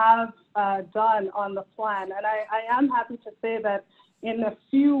we have done on the plan. And I am happy to say that in a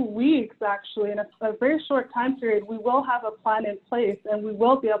few weeks, actually, in a very short time period, we will have a plan in place, and we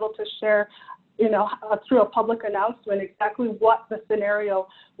will be able to share through a public announcement exactly what the scenario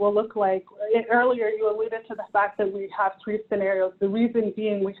will look like. Earlier, you alluded to the fact that we have 3 scenarios. The reason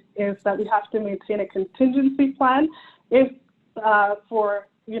being is that we have to maintain a contingency plan if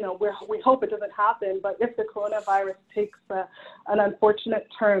we hope it doesn't happen, but if the coronavirus takes an unfortunate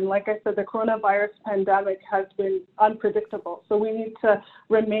turn, like I said, the coronavirus pandemic has been unpredictable. So we need to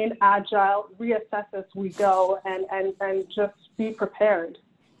remain agile, reassess as we go, and just be prepared.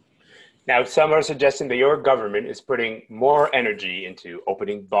 Now, some are suggesting that your government is putting more energy into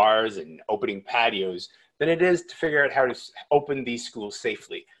opening bars and opening patios than it is to figure out how to open these schools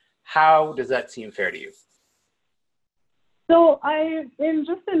safely. How does that seem fair to you? So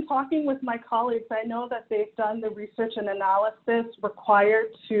in talking with my colleagues, I know that they've done the research and analysis required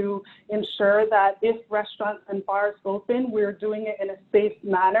to ensure that if restaurants and bars open, we're doing it in a safe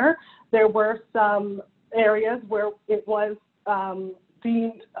manner. There were some areas where it was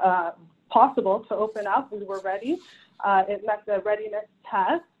deemed possible to open up. We were ready. It met the readiness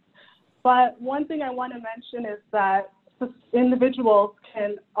test. But one thing I want to mention is that individuals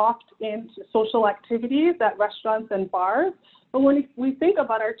can opt into social activities at restaurants and bars. But when we think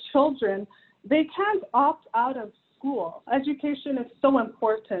about our children, they can't opt out of school. Education is so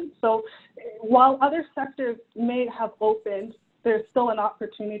important. So while other sectors may have opened, there's still an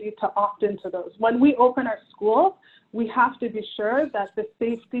opportunity to opt into those. When we open our schools, we have to be sure that the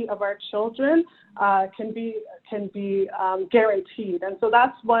safety of our children can be guaranteed. And so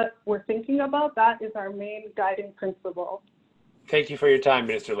that's what we're thinking about. That is our main guiding principle. Thank you for your time,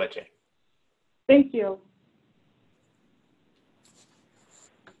 Minister Lecce. Thank you.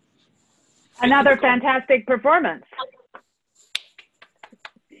 Another fantastic performance.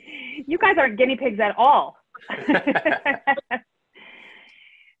 You guys aren't guinea pigs at all.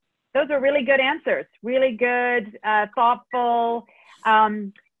 Those are really good answers, really good, thoughtful. I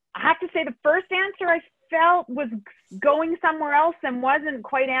have to say the first answer I felt was going somewhere else and wasn't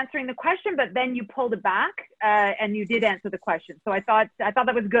quite answering the question, but then you pulled it back and you did answer the question. So I thought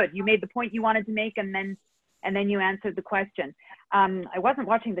that was good. You made the point you wanted to make and then you answered the question. I wasn't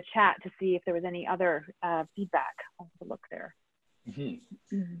watching the chat to see if there was any other feedback. I'll have to look there.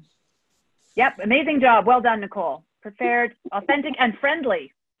 Mm-hmm. Mm-hmm. Yep, amazing job. Well done, Nicole. Prepared, authentic, and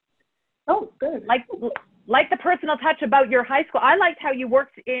friendly. Oh, good. Like the personal touch about your high school. I liked how you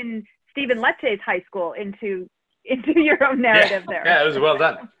worked in Stephen Lecce's high school into your own narrative there. Yeah, it was well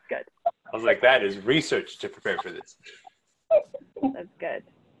done. Good. I was like, that is research to prepare for this. That's good.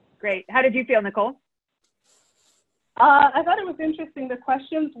 Great. How did you feel, Nicole? I thought it was interesting. The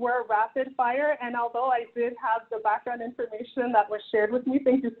questions were rapid fire, and although I did have the background information that was shared with me,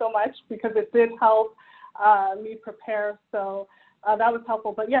 thank you so much, because it did help me prepare. So that was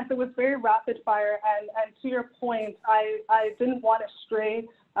helpful. But yes, it was very rapid fire. And to your point, I didn't want to stray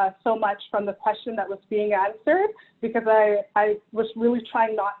so much from the question that was being answered, because I was really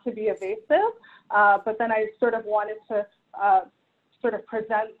trying not to be evasive. But then I sort of wanted to sort of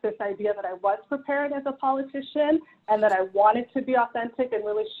present this idea that I was prepared as a politician and that I wanted to be authentic and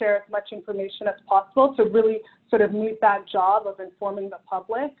really share as much information as possible to really sort of meet that job of informing the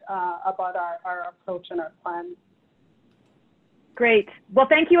public about our approach and our plan. Great. Well,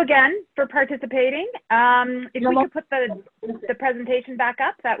 thank you again for participating. If we could put the presentation back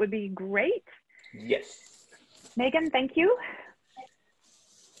up, that would be great. Yes. Megan, thank you.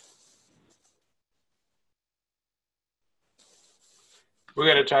 We're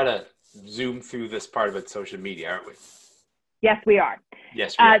going to try to zoom through this part about social media, aren't we? Yes, we are.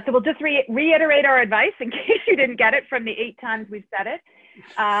 Yes, we are. So we'll just reiterate our advice in case you didn't get it from the 8 times we've said it,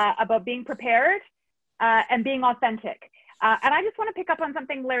 about being prepared and being authentic. And I just want to pick up on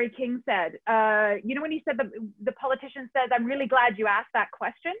something Larry King said. You know, when he said the politician says, "I'm really glad you asked that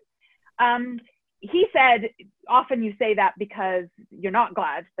question." He said, often you say that because you're not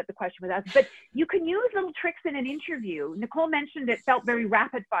glad that the question was asked, but you can use little tricks in an interview. Nicole mentioned it felt very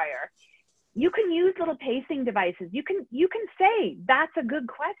rapid fire. You can use little pacing devices. You can say, "That's a good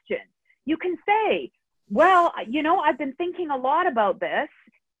question." You can say, "Well, you know, I've been thinking a lot about this,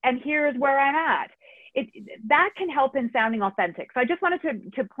 and here's where I'm at." That can help in sounding authentic. So I just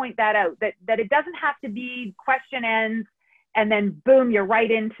wanted to point that out, that it doesn't have to be question ends, and then boom, you're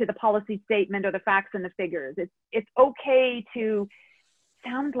right into the policy statement or the facts and the figures. It's okay to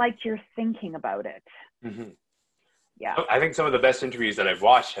sound like you're thinking about it. Mm-hmm. Yeah. I think some of the best interviews that I've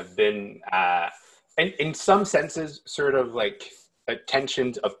watched have been, in some senses, sort of like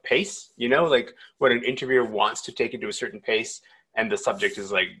tensions of pace, you know, like when an interviewer wants to take it to a certain pace and the subject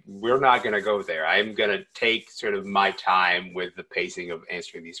is like, "We're not going to go there. I'm going to take sort of my time with the pacing of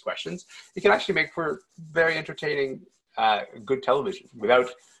answering these questions." It can actually make for very entertaining, good television without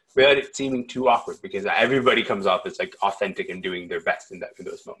it seeming too awkward, because everybody comes off as like authentic and doing their best in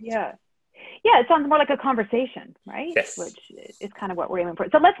those moments. Yeah. Yeah, it sounds more like a conversation, right? Yes. Which is kind of what we're aiming for.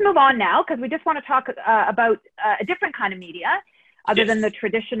 So let's move on now, because we just want to talk about a different kind of media other than the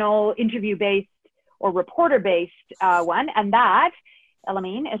traditional interview-based or reporter-based one, and that,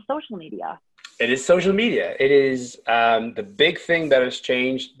 Elamin, is social media. It is social media. It is the big thing that has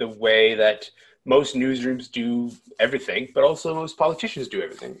changed the way that most newsrooms do everything, but also most politicians do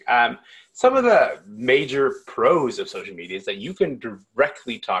everything. Some of the major pros of social media is that you can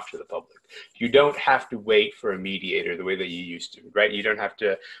directly talk to the public. You don't have to wait for a mediator the way that you used to, right? You don't have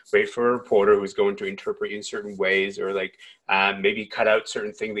to wait for a reporter who's going to interpret you in certain ways, or like maybe cut out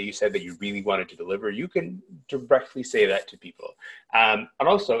certain thing that you said that you really wanted to deliver. You can directly say that to people. And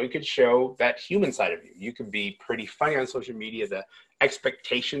also it could show that human side of you. You can be pretty funny on social media. The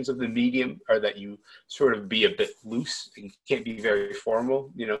expectations of the medium are that you sort of be a bit loose. You can't be very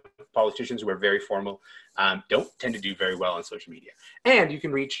formal. You know, politicians who are very formal don't tend to do very well on social media. And you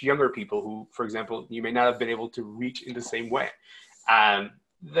can reach younger people who, for example, you may not have been able to reach in the same way.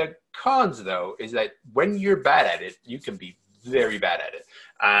 The cons, though, is that when you're bad at it, you can be very bad at it.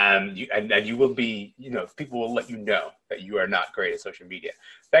 And you will be, you know, people will let you know that you are not great at social media.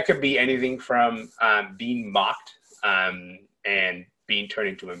 That could be anything from being mocked and being turned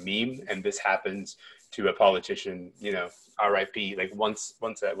into a meme. And this happens to a politician, you know, RIP, like once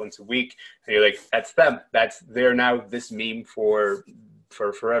a week. And you're like, that's them. They're now this meme for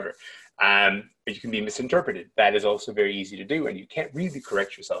forever. But you can be misinterpreted. That is also very easy to do. And you can't really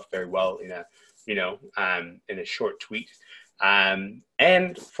correct yourself very well in a short tweet. And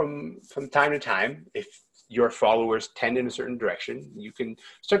from time to time, if your followers tend in a certain direction, you can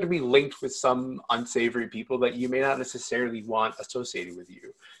start to be linked with some unsavory people that you may not necessarily want associated with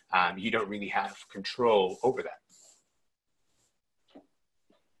you. You don't really have control over that.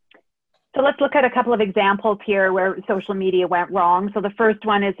 So let's look at a couple of examples here where social media went wrong. So the first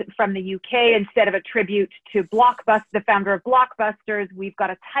one is from the UK. Instead of a tribute to Blockbuster, the founder of Blockbusters, we've got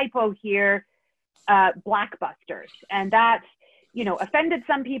a typo here, Blackbusters. And that, you know, offended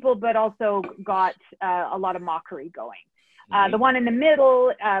some people, but also got a lot of mockery going. The one in the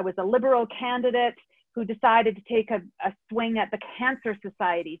middle was a Liberal candidate who decided to take a swing at the Cancer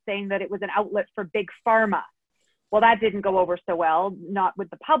Society, saying that it was an outlet for big pharma. Well, that didn't go over so well, not with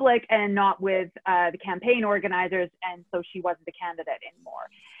the public and not with the campaign organizers, and so she wasn't a candidate anymore.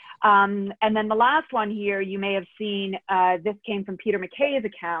 And then the last one here, you may have seen, this came from Peter MacKay's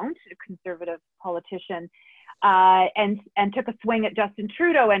account, a conservative politician, and took a swing at Justin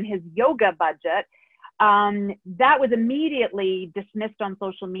Trudeau and his yoga budget. That was immediately dismissed on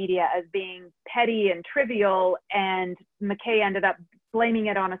social media as being petty and trivial, and MacKay ended up blaming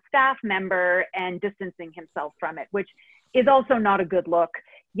it on a staff member and distancing himself from it, which is also not a good look.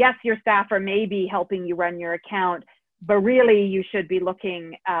 Yes, your staffer may be helping you run your account, but really you should be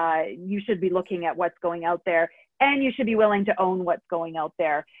looking at what's going out there, and you should be willing to own what's going out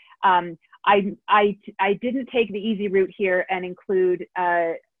there. I didn't take the easy route here and include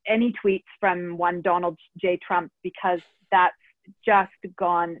any tweets from one Donald J. Trump, because that's just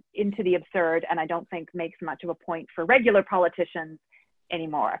gone into the absurd, and I don't think makes much of a point for regular politicians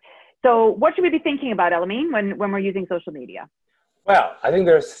anymore. So what should we be thinking about, Elamin, when we're using social media? Well, I think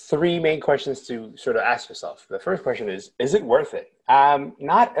there's three main questions to sort of ask yourself. The first question is it worth it?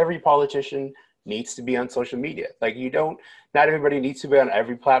 Not every politician needs to be on social media. Like not everybody needs to be on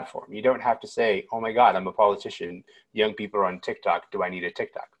every platform. You don't have to say, oh my God, I'm a politician. Young people are on TikTok. Do I need a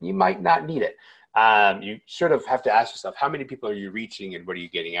TikTok? You might not need it. You sort of have to ask yourself, how many people are you reaching and what are you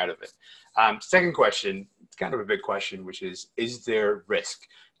getting out of it? Second question, it's kind of a big question, which is there risk?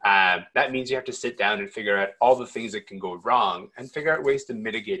 That means you have to sit down and figure out all the things that can go wrong and figure out ways to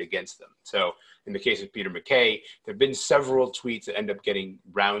mitigate against them. So in the case of Peter MacKay, there have been several tweets that end up getting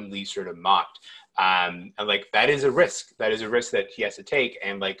roundly sort of mocked. And like, that is a risk. That is a risk that he has to take.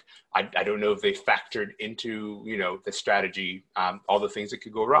 And like, I don't know if they factored into, the strategy, all the things that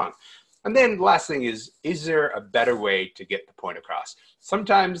could go wrong. And then the last thing is there a better way to get the point across?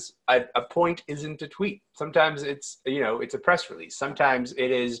 Sometimes a point isn't a tweet. Sometimes it's a press release. Sometimes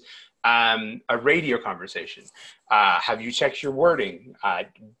it is a radio conversation. Have you checked your wording?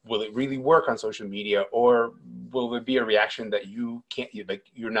 Will it really work on social media, or will there be a reaction that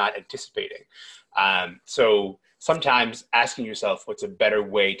you're not anticipating? So sometimes asking yourself what's a better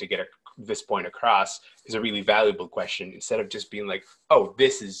way to get this point across is a really valuable question, instead of just being like, oh,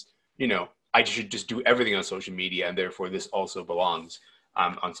 this is, I should just do everything on social media, and therefore this also belongs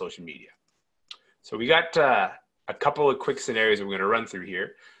on social media. So we got a couple of quick scenarios that we're going to run through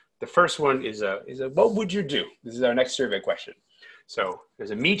here. The first one is a what would you do? This is our next survey question. So there's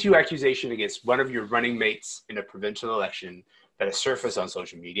a Me Too accusation against one of your running mates in a provincial election that has surfaced on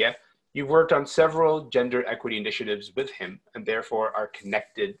social media. You've worked on several gender equity initiatives with him and therefore are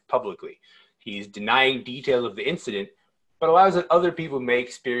connected publicly. He's denying details of the incident, but allows that other people may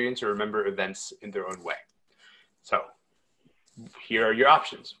experience or remember events in their own way. So here are your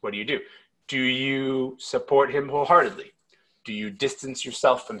options. What do you do? Do you support him wholeheartedly? Do you distance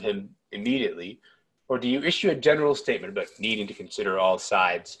yourself from him immediately? Or do you issue a general statement about needing to consider all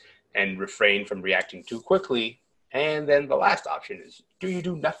sides and refrain from reacting too quickly? And then the last option is, do you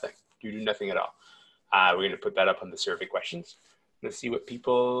do nothing? Do you do nothing at all? We're going to put that up on the survey questions. Let's see what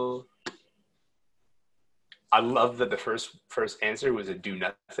people... I love that the first answer was a do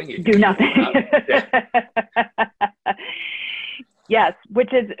nothing. Do nothing. Yes,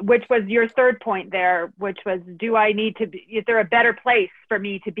 which was your third point there, which was, do I need to be, is there a better place for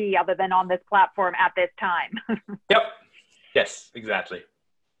me to be other than on this platform at this time? Yep. Yes, exactly.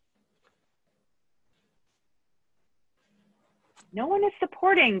 No one is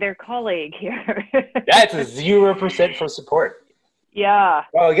supporting their colleague here. That's a 0% for support. Yeah.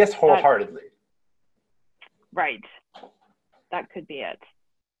 Well, I guess wholeheartedly. Right. That could be it.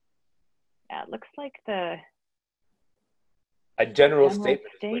 Yeah, it looks like a general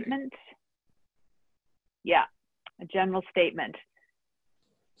statement. Yeah, a general statement.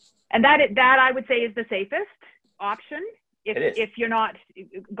 And that I would say is the safest option if you're not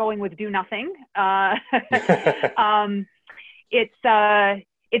going with do nothing.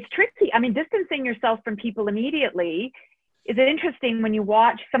 It's tricky. I mean, distancing yourself from people immediately is interesting when you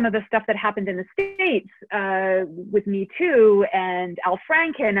watch some of the stuff that happened in the States with Me Too and Al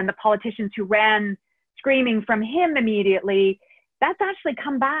Franken and the politicians who ran screaming from him immediately. That's actually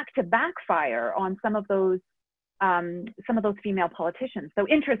come back to backfire on some of those female politicians. So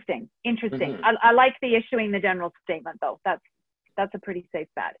interesting. Mm-hmm. I like the issuing the general statement though. That's a pretty safe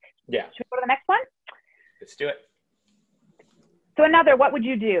bet. Yeah. Should we go to the next one? Let's do it. So another, what would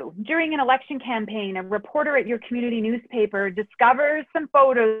you do? During an election campaign, a reporter at your community newspaper discovers some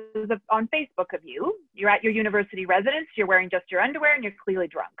photos on Facebook of you. You're at your university residence, you're wearing just your underwear, and you're clearly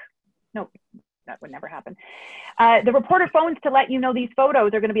drunk. No, that would never happen. The reporter phones to let you know these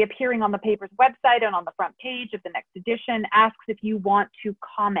photos are going to be appearing on the paper's website and on the front page of the next edition, asks if you want to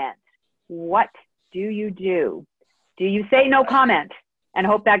comment. What do you do? Do you say no comment and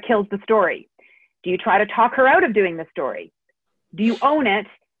hope that kills the story? Do you try to talk her out of doing the story? Do you own it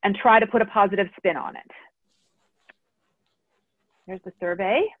and try to put a positive spin on it? Here's the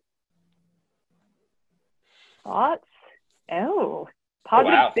survey. Thoughts? Oh,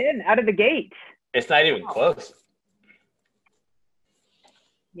 positive spin out of the gate. It's not even close.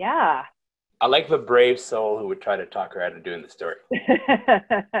 Yeah. I like the brave soul who would try to talk her out of doing the story.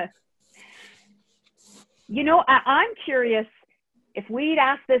 You know, I'm curious if we'd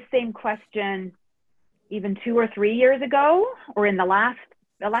asked this same question even 2 or 3 years ago, or in the last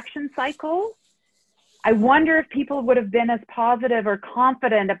election cycle, I wonder if people would have been as positive or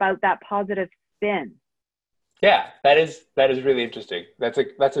confident about that positive spin. Yeah, that is really interesting. That's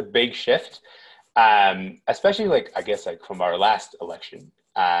a big shift, especially like from our last election,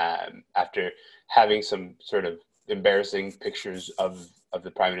 after having some sort of embarrassing pictures of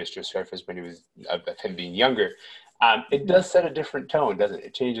the Prime Minister surface when he was of him being younger. It does set a different tone, doesn't it?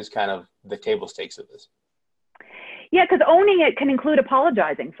 It changes kind of the table stakes of this. Yeah, because owning it can include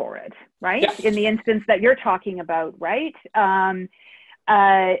apologizing for it, right? Yes. In the instance that you're talking about, right?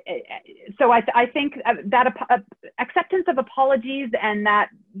 So I think that acceptance of apologies and that,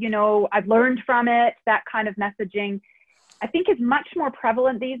 you know, I've learned from it, that kind of messaging, I think is much more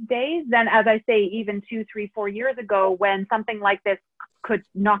prevalent these days than, as I say, even 2, 3, 4 years ago, when something like this could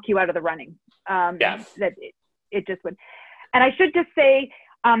knock you out of the running. That it just would. And I should just say,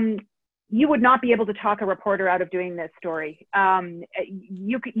 you would not be able to talk a reporter out of doing this story.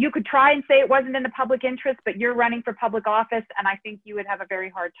 You could try and say it wasn't in the public interest, but you're running for public office, and I think you would have a very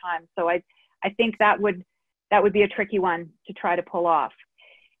hard time. So I think that would be a tricky one to try to pull off.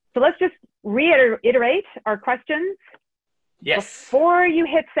 So let's just reiterate our questions. Yes. Before you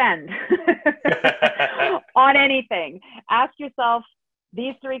hit send on anything, ask yourself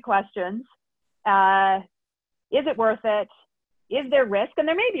these 3 questions. Is it worth it? Is there risk? And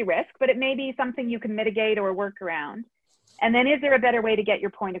there may be risk, but it may be something you can mitigate or work around. And then is there a better way to get your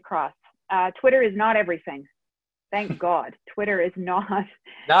point across? Twitter is not everything. Thank God. Twitter is not.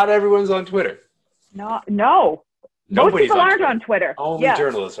 Not everyone's on Twitter. No. Nobody's Most people aren't on Twitter. Only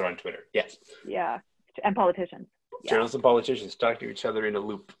journalists are on Twitter. Yes. Yeah. And politicians. Yeah. Journalists and politicians talk to each other in a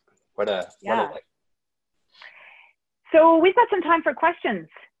loop. What a life. So we've got some time for questions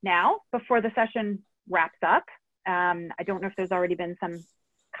now before the session wraps up. I don't know if there's already been some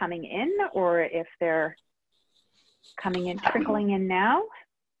coming in or if they're coming in, trickling in now.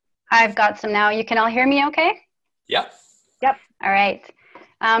 I've got some now. You can all hear me okay? Yep. All right.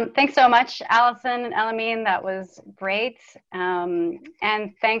 Thanks so much, Alison and Elamin. That was great. And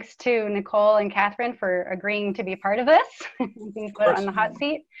thanks to Nicole and Catherine for agreeing to be part of this, being put on the hot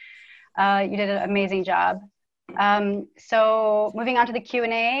seat. You did an amazing job. So moving on to the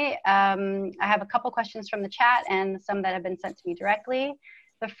Q&A, I have a couple questions from the chat and some that have been sent to me directly.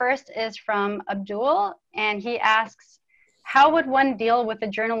 The first is from Abdul, and he asks, how would one deal with a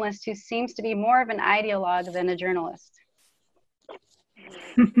journalist who seems to be more of an ideologue than a journalist?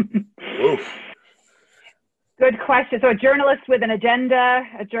 Good question. So a journalist with an agenda,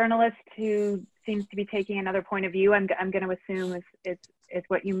 a journalist who seems to be taking another point of view, I'm going to assume is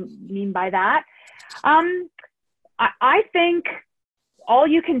what you mean by that. I think all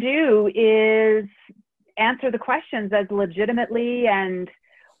you can do is answer the questions as legitimately and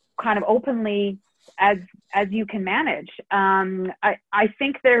kind of openly as you can manage. I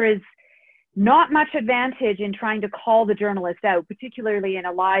think there is not much advantage in trying to call the journalist out, particularly in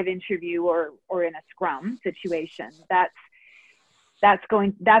a live interview or in a scrum situation. That's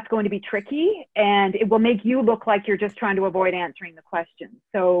going to be tricky, and it will make you look like you're just trying to avoid answering the question.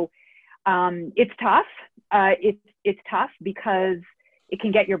 So it's tough. It's tough because it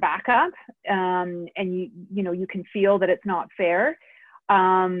can get your back up, and you can feel that it's not fair.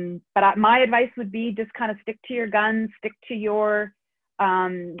 But my advice would be just kind of stick to your guns, stick to your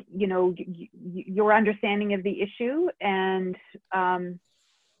your understanding of the issue, and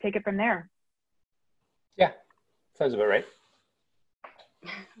take it from there. Yeah, sounds about right.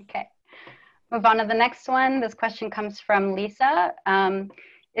 Okay, move on to the next one. This question comes from Lisa.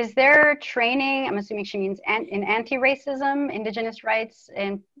 Is there training, I'm assuming she means in anti-racism, Indigenous rights,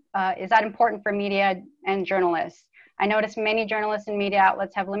 and is that important for media and journalists? I notice many journalists and media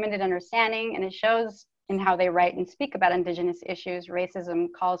outlets have limited understanding, and it shows in how they write and speak about Indigenous issues. Racism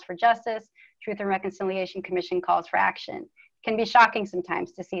calls for justice, Truth and Reconciliation Commission calls for action. It can be shocking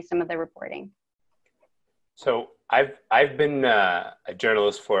sometimes to see some of the reporting. So I've been a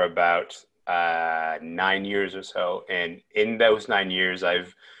journalist for about 9 years or so, and in those 9 years,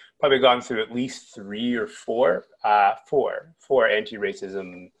 I've probably gone through at least 3 or 4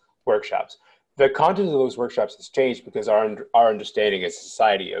 anti-racism workshops. The content of those workshops has changed because our understanding as a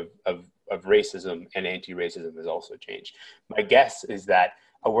society of racism and anti-racism has also changed. My guess is that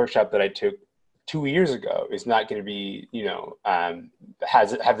a workshop that I took 2 years ago is not going to be,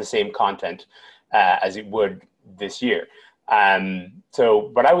 have the same content as it would this year. So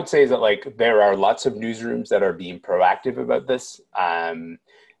what I would say is that there are lots of newsrooms that are being proactive about this.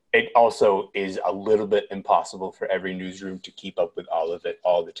 It also is a little bit impossible for every newsroom to keep up with all of it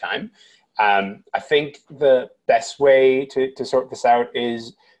all the time. I think the best way to sort this out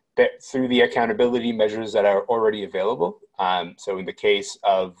is that through the accountability measures that are already available. So in the case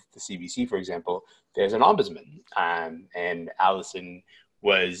of the CBC, for example, there's an ombudsman, and Alison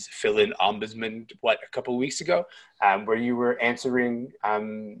was fill-in ombudsman, a couple of weeks ago, where you were answering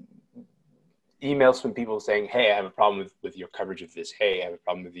emails from people saying, hey, I have a problem with your coverage of this. Hey, I have a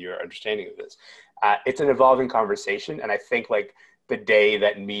problem with your understanding of this. It's an evolving conversation. And I think the day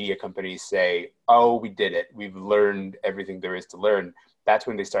that media companies say, oh, we did it, we've learned everything there is to learn, that's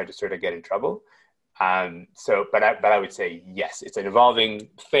when they start to sort of get in trouble. But I would say yes, it's an evolving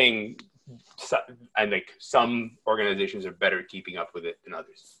thing, and like some organizations are better at keeping up with it than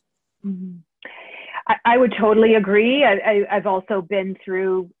others. Mm-hmm. I would totally agree. I've also been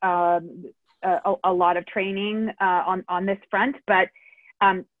through a lot of training on this front, but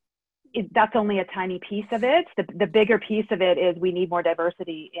that's only a tiny piece of it. The bigger piece of it is we need more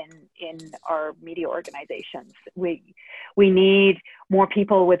diversity in our media organizations. We need more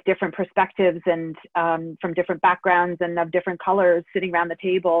people with different perspectives and from different backgrounds and of different colors sitting around the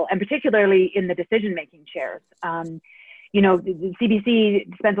table, and particularly in the decision-making chairs. You know, the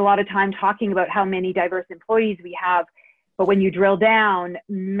CBC spends a lot of time talking about how many diverse employees we have, but when you drill down,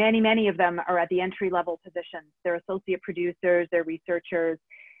 many of them are at the entry-level positions. They're associate producers, they're researchers.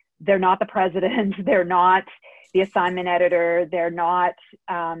 They're not the president, they're not the assignment editor, they're not,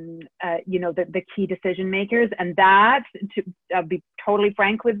 you know, the key decision makers. And that, to be totally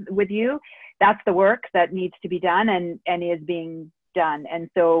frank with you, that's the work that needs to be done and is being done. And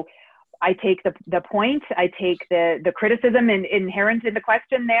so I take the point, I take the criticism inherent in the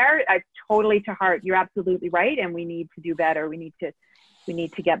question there, I totally to heart. You're absolutely right, and we need to do better. We need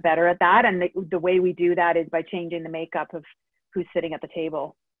to get better at that. And the way we do that is by changing the makeup of who's sitting at the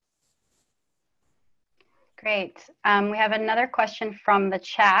table. Great. We have another question from the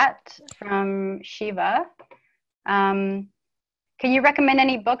chat from Shiva. Can you recommend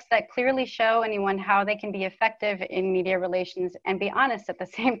any books that clearly show anyone how they can be effective in media relations and be honest at the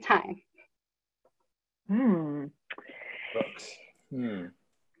same time? Books.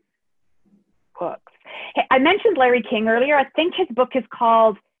 Books. Hey, I mentioned Larry King earlier. I think his book is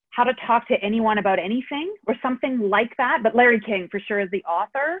called How to Talk to Anyone About Anything or something like that, but Larry King for sure is the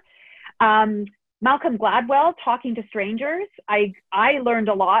author. Malcolm Gladwell, Talking to Strangers. I learned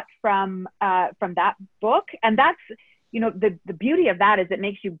a lot from that book, and that's, you know, the beauty of that is it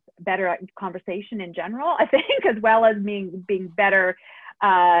makes you better at conversation in general, I think, as well as being better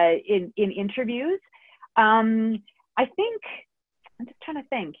in interviews. I think, I'm just trying to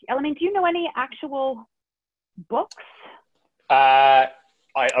think. Elamin, do you know any actual books? I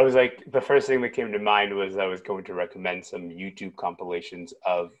was like, the first thing that came to mind was I was going to recommend some YouTube compilations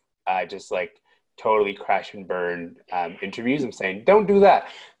of just like totally crash and burn interviews. I'm saying, don't do that,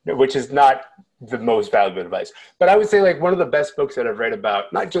 which is not the most valuable advice. But I would say like one of the best books that I've read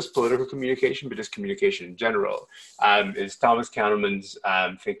about, not just political communication, but just communication in general, is Thomas Kahneman's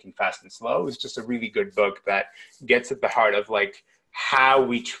Thinking Fast and Slow. It's just a really good book that gets at the heart of like how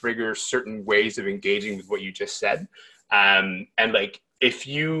we trigger certain ways of engaging with what you just said. And like, if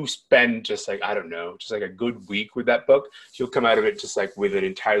you spend just like, I don't know, just like a good week with that book, you'll come out of it just like with an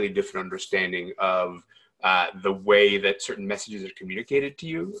entirely different understanding of the way that certain messages are communicated to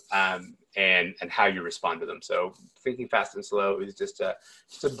you and how you respond to them. So Thinking Fast and Slow is just a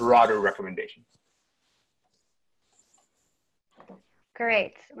broader recommendation.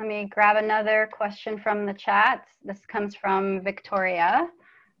 Great. Let me grab another question from the chat. This comes from Victoria.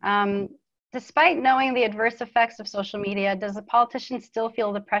 Despite knowing the adverse effects of social media, does a politician still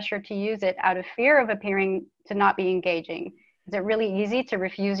feel the pressure to use it out of fear of appearing to not be engaging? Is it really easy to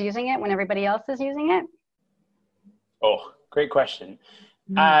refuse using it when everybody else is using it? Oh, great question.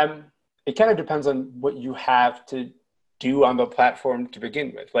 It kind of depends on what you have to do on the platform to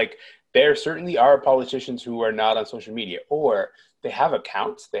begin with. Like, there certainly are politicians who are not on social media, or they have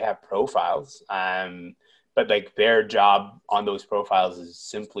accounts, they have profiles, but like their job on those profiles is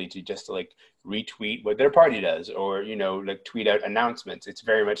simply to just to like retweet what their party does, or, you know, like tweet out announcements. It's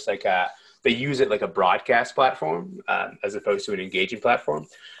very much like they use it like a broadcast platform as opposed to an engaging platform.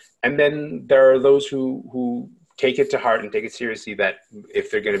 And then there are those who take it to heart and take it seriously, that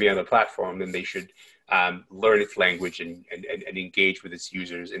if they're going to be on the platform, then they should learn its language and engage with its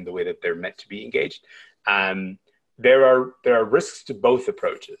users in the way that they're meant to be engaged. There are risks to both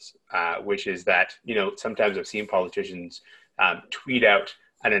approaches, which is that, you know, sometimes I've seen politicians tweet out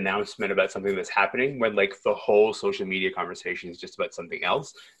an announcement about something that's happening when like the whole social media conversation is just about something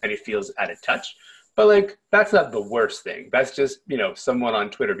else and it feels out of touch. But like, that's not the worst thing. That's just, you know, someone on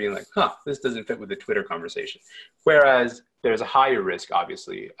Twitter being like, huh, this doesn't fit with the Twitter conversation. Whereas there's a higher risk,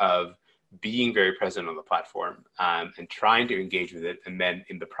 obviously, of being very present on the platform and trying to engage with it, and then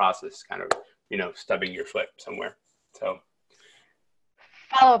in the process kind of, you know, stubbing your foot somewhere. So,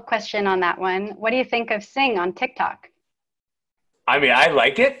 follow-up question on that one. What do you think of Sing on TikTok? I mean, I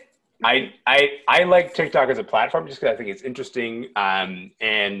like it. I like TikTok as a platform just because I think it's interesting.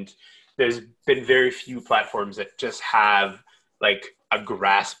 And there's been very few platforms that just have like a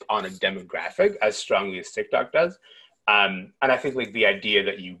grasp on a demographic as strongly as TikTok does. And I think like the idea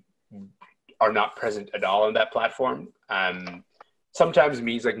that you are not present at all on that platform sometimes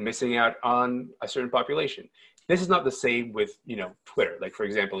means like missing out on a certain population. This is not the same with, you know, Twitter. Like, for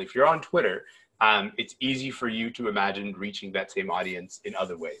example, if you're on Twitter, it's easy for you to imagine reaching that same audience in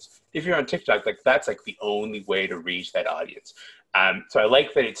other ways. If you're on TikTok, like that's like the only way to reach that audience. So I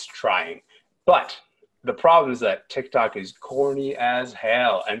like that it's trying, but the problem is that TikTok is corny as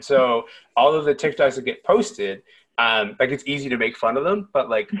hell. And so all of the TikToks that get posted, like it's easy to make fun of them, but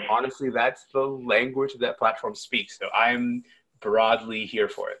like, honestly, that's the language that platform speaks. So I'm broadly here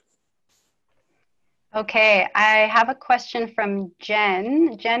for it. Okay, I have a question from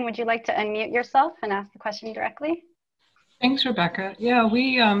Jen. Jen, would you like to unmute yourself and ask the question directly? Thanks, Rebecca. Yeah,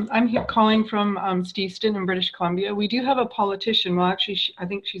 I'm here calling from Steveston in British Columbia. We do have a politician. Well, actually, I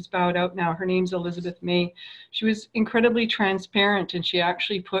think she's bowed out now. Her name's Elizabeth May. She was incredibly transparent, and she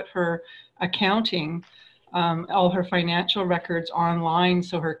actually put her accounting, all her financial records online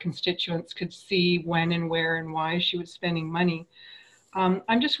so her constituents could see when and where and why she was spending money.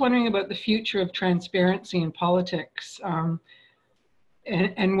 I'm just wondering about the future of transparency in politics,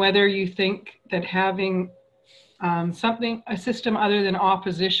 and whether you think that having a system other than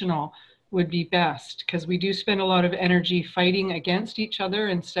oppositional would be best, because we do spend a lot of energy fighting against each other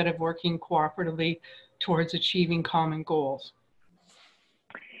instead of working cooperatively towards achieving common goals.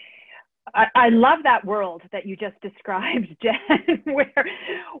 I love that world that you just described, Jen,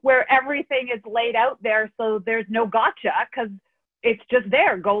 where everything is laid out there, so there's no gotcha, because it's just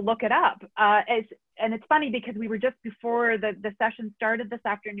there. Go look it up. And it's funny because we were just before the session started this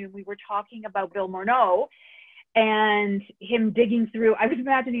afternoon, we were talking about Bill Morneau and him digging through, I was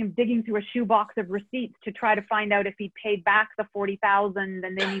imagining him digging through a shoebox of receipts to try to find out if he paid back the $40,000,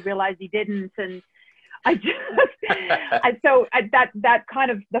 and then he realized he didn't. And I just, that kind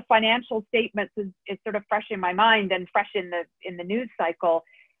of the financial statements is sort of fresh in my mind and fresh in the news cycle.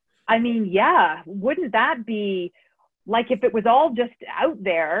 I mean, yeah, wouldn't that be like if it was all just out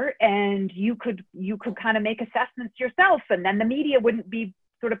there and you could kind of make assessments yourself, and then the media wouldn't be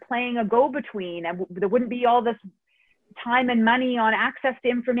sort of playing a go-between, and there wouldn't be all this time and money on access to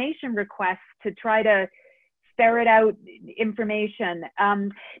information requests to try to ferret out information.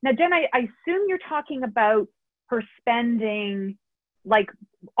 Now, Jen, I assume you're talking about her spending like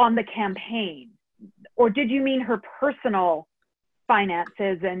on the campaign, or did you mean her personal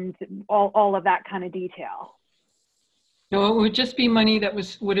finances and all of that kind of detail? No, it would just be money that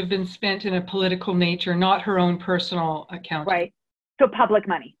would have been spent in a political nature, not her own personal account. Right. So public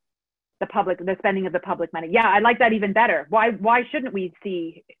money, the spending of the public money. Yeah, I like that even better. Why shouldn't we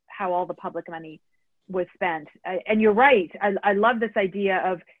see how all the public money was spent? And you're right. I love this idea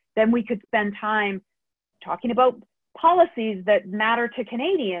of then we could spend time talking about policies that matter to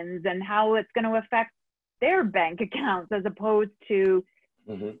Canadians and how it's going to affect their bank accounts, as opposed to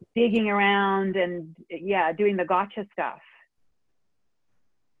digging around and doing the gotcha stuff.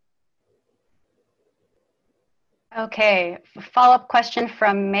 Okay, follow-up question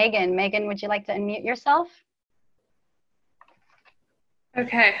from Megan. Megan, would you like to unmute yourself?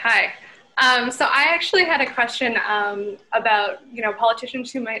 Okay, hi. So I actually had a question about,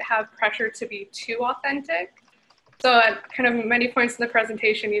 politicians who might have pressure to be too authentic. So at kind of many points in the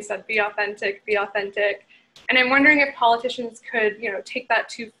presentation, you said be authentic, be authentic. And I'm wondering if politicians could, take that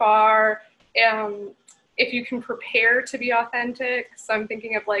too far, if you can prepare to be authentic. So I'm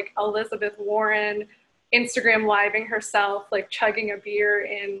thinking of like Elizabeth Warren, Instagram living herself, like chugging a beer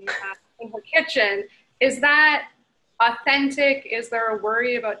in her kitchen. Is that authentic? Is there a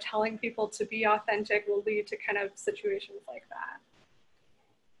worry about telling people to be authentic will lead to kind of situations like that?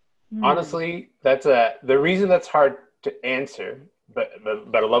 Honestly, that's the reason that's hard to answer, but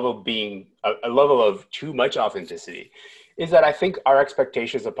a level of too much authenticity, is that I think our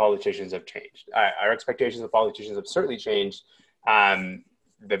expectations of politicians have changed. Our expectations of politicians have certainly changed.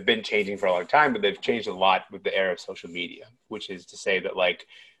 They've been changing for a long time, but they've changed a lot with the era of social media, which is to say that like,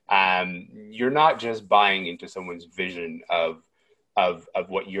 you're not just buying into someone's vision of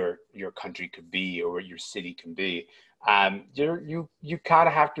what your country could be or what your city can be. You kind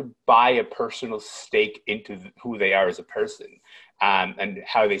of have to buy a personal stake into who they are as a person, and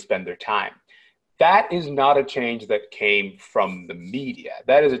how they spend their time. That is not a change that came from the media.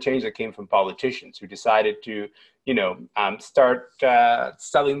 That is a change that came from politicians who decided to, start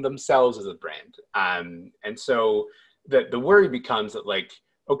selling themselves as a brand. And so the worry becomes that like,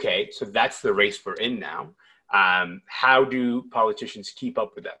 okay, so that's the race we're in now. How do politicians keep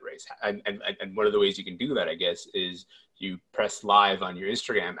up with that race? And one of the ways you can do that, I guess, is you press live on your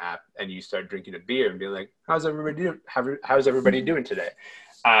Instagram app and you start drinking a beer and be like, how's everybody doing today?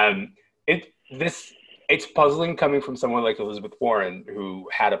 It's puzzling coming from someone like Elizabeth Warren, who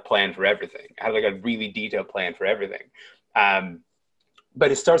had a plan for everything, had like a really detailed plan for everything.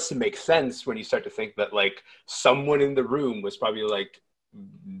 but it starts to make sense when you start to think that like someone in the room was probably like,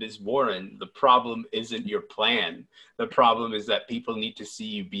 Ms. Warren, the problem isn't your plan. The problem is that people need to see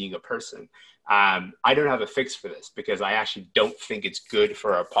you being a person. I don't have a fix for this because I actually don't think it's good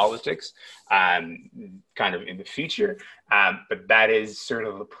for our politics kind of in the future. But that is sort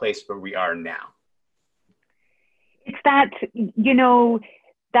of the place where we are now. It's that, you know,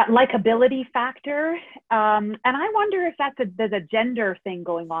 that likability factor. And I wonder if there's a gender thing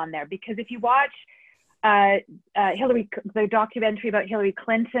going on there, because if you watch the documentary about Hillary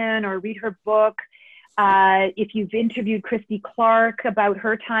Clinton or read her book, if you've interviewed Christy Clark about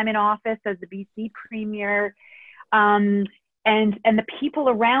her time in office as the BC Premier, and the people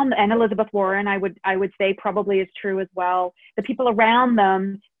around, and Elizabeth Warren, I would say probably is true as well, the people around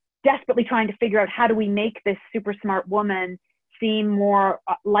them desperately trying to figure out how do we make this super smart woman seem more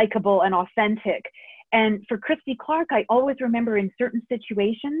likable and authentic. And for Christy Clark, I always remember in certain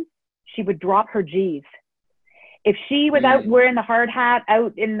situations, she would drop her G's. If she was out wearing the hard hat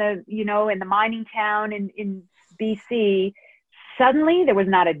out in the, you know, in the mining town in BC, suddenly there was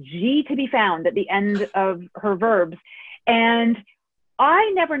not a G to be found at the end of her verbs. And I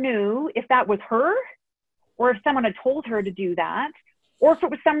never knew if that was her or if someone had told her to do that, or if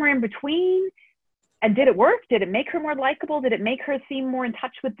it was somewhere in between. And did it work? Did it make her more likable? Did it make her seem more in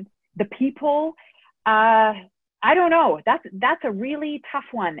touch with the people? I don't know. That's a really tough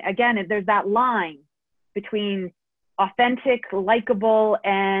one. Again, there's that line between authentic, likable,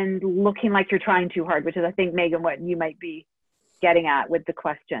 and looking like you're trying too hard, which is, I think, Megan, what you might be getting at with the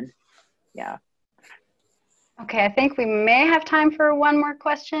question. Yeah. Okay, I think we may have time for one more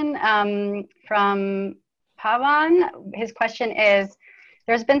question from Pavan. His question is,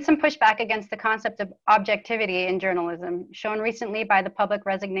 there's been some pushback against the concept of objectivity in journalism, shown recently by the public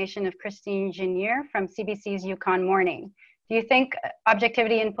resignation of Christine Junior from CBC's Yukon Morning. Do you think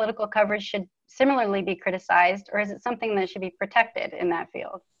objectivity in political coverage should similarly be criticized, or is it something that should be protected in that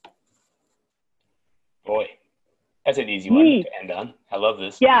field? Boy, that's an easy one to end on. I love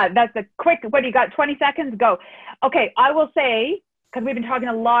this. Yeah, that's a quick, what do you got, 20 seconds? Go. Okay, I will say, because we've been talking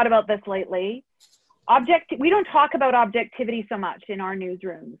a lot about this lately, we don't talk about objectivity so much in our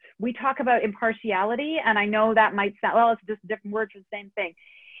newsrooms. We talk about impartiality, and I know that might sound, well, it's just a different word for the same thing.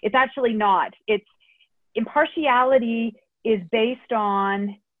 It's actually not. It's impartiality is based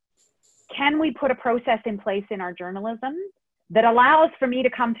on, can we put a process in place in our journalism that allows for me to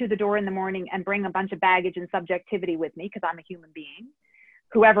come through the door in the morning and bring a bunch of baggage and subjectivity with me, because I'm a human being,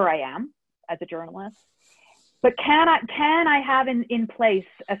 whoever I am as a journalist. But can I have in place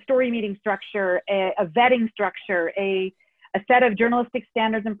a story meeting structure, a vetting structure, a set of journalistic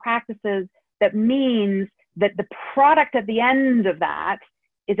standards and practices that means that the product at the end of that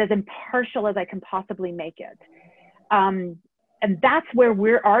is as impartial as I can possibly make it. And that's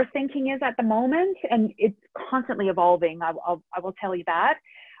where our thinking is at the moment, and it's constantly evolving. I will tell you that.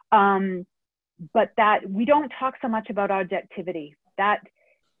 But that we don't talk so much about objectivity. That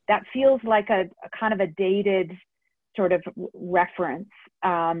feels like a kind of a dated sort of reference,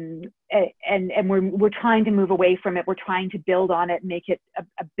 and we're trying to move away from it. We're trying to build on it, make it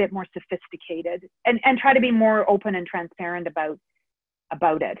a bit more sophisticated, and try to be more open and transparent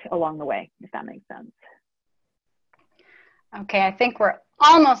about it along the way, if that makes sense. Okay, I think we're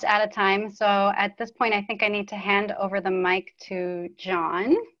almost out of time. So at this point, I think I need to hand over the mic to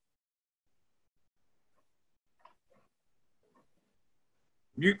John.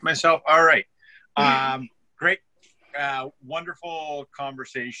 Mute myself. All right. Great. Wonderful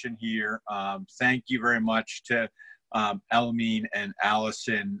conversation here. Thank you very much to Elamin and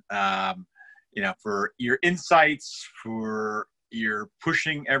Alison, for your insights, for your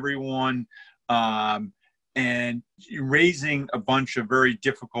pushing everyone, and raising a bunch of very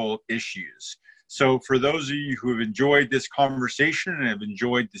difficult issues. So for those of you who have enjoyed this conversation and have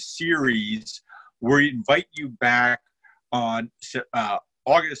enjoyed the series, we invite you back on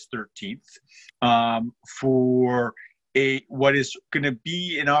August 13th for what is going to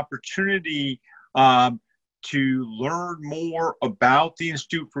be an opportunity to learn more about the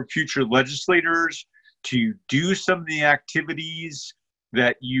Institute for Future Legislators, to do some of the activities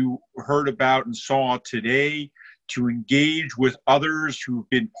that you heard about and saw today, to engage with others who've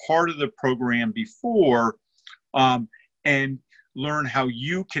been part of the program before, and learn how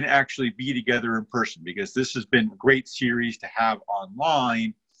you can actually be together in person, because this has been a great series to have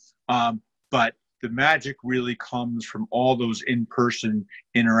online, but the magic really comes from all those in-person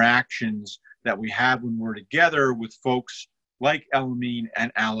interactions that we have when we're together with folks like Elamin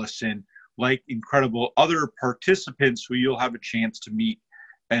and Alison, like incredible other participants who you'll have a chance to meet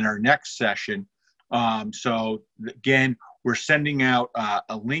in our next session. So again, we're sending out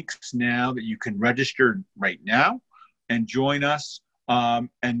links now that you can register right now and join us. And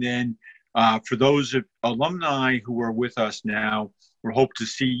then for those alumni who are with us now, we hope to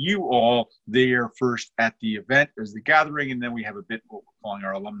see you all there first at the event as the gathering, and then we have a bit what we're calling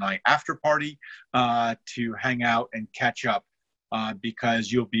our alumni after party to hang out and catch up,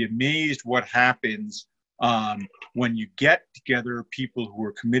 because you'll be amazed what happens when you get together people who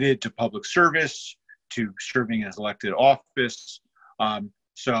are committed to public service, to serving as elected office.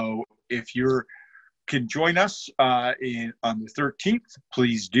 So if you can join us on the 13th,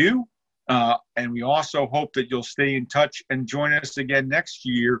 please do. And we also hope that you'll stay in touch and join us again next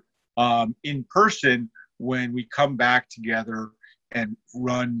year in person when we come back together and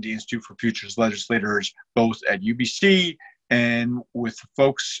run the Institute for Futures Legislators, both at UBC and with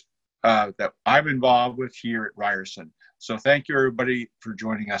folks that I'm involved with here at Ryerson. So thank you, everybody, for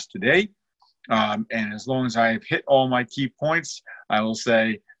joining us today. And as long as I have hit all my key points, I will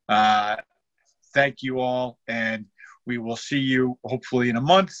say thank you all, and we will see you hopefully in a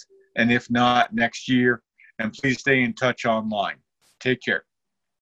month, and if not, next year. And please stay in touch online. Take care.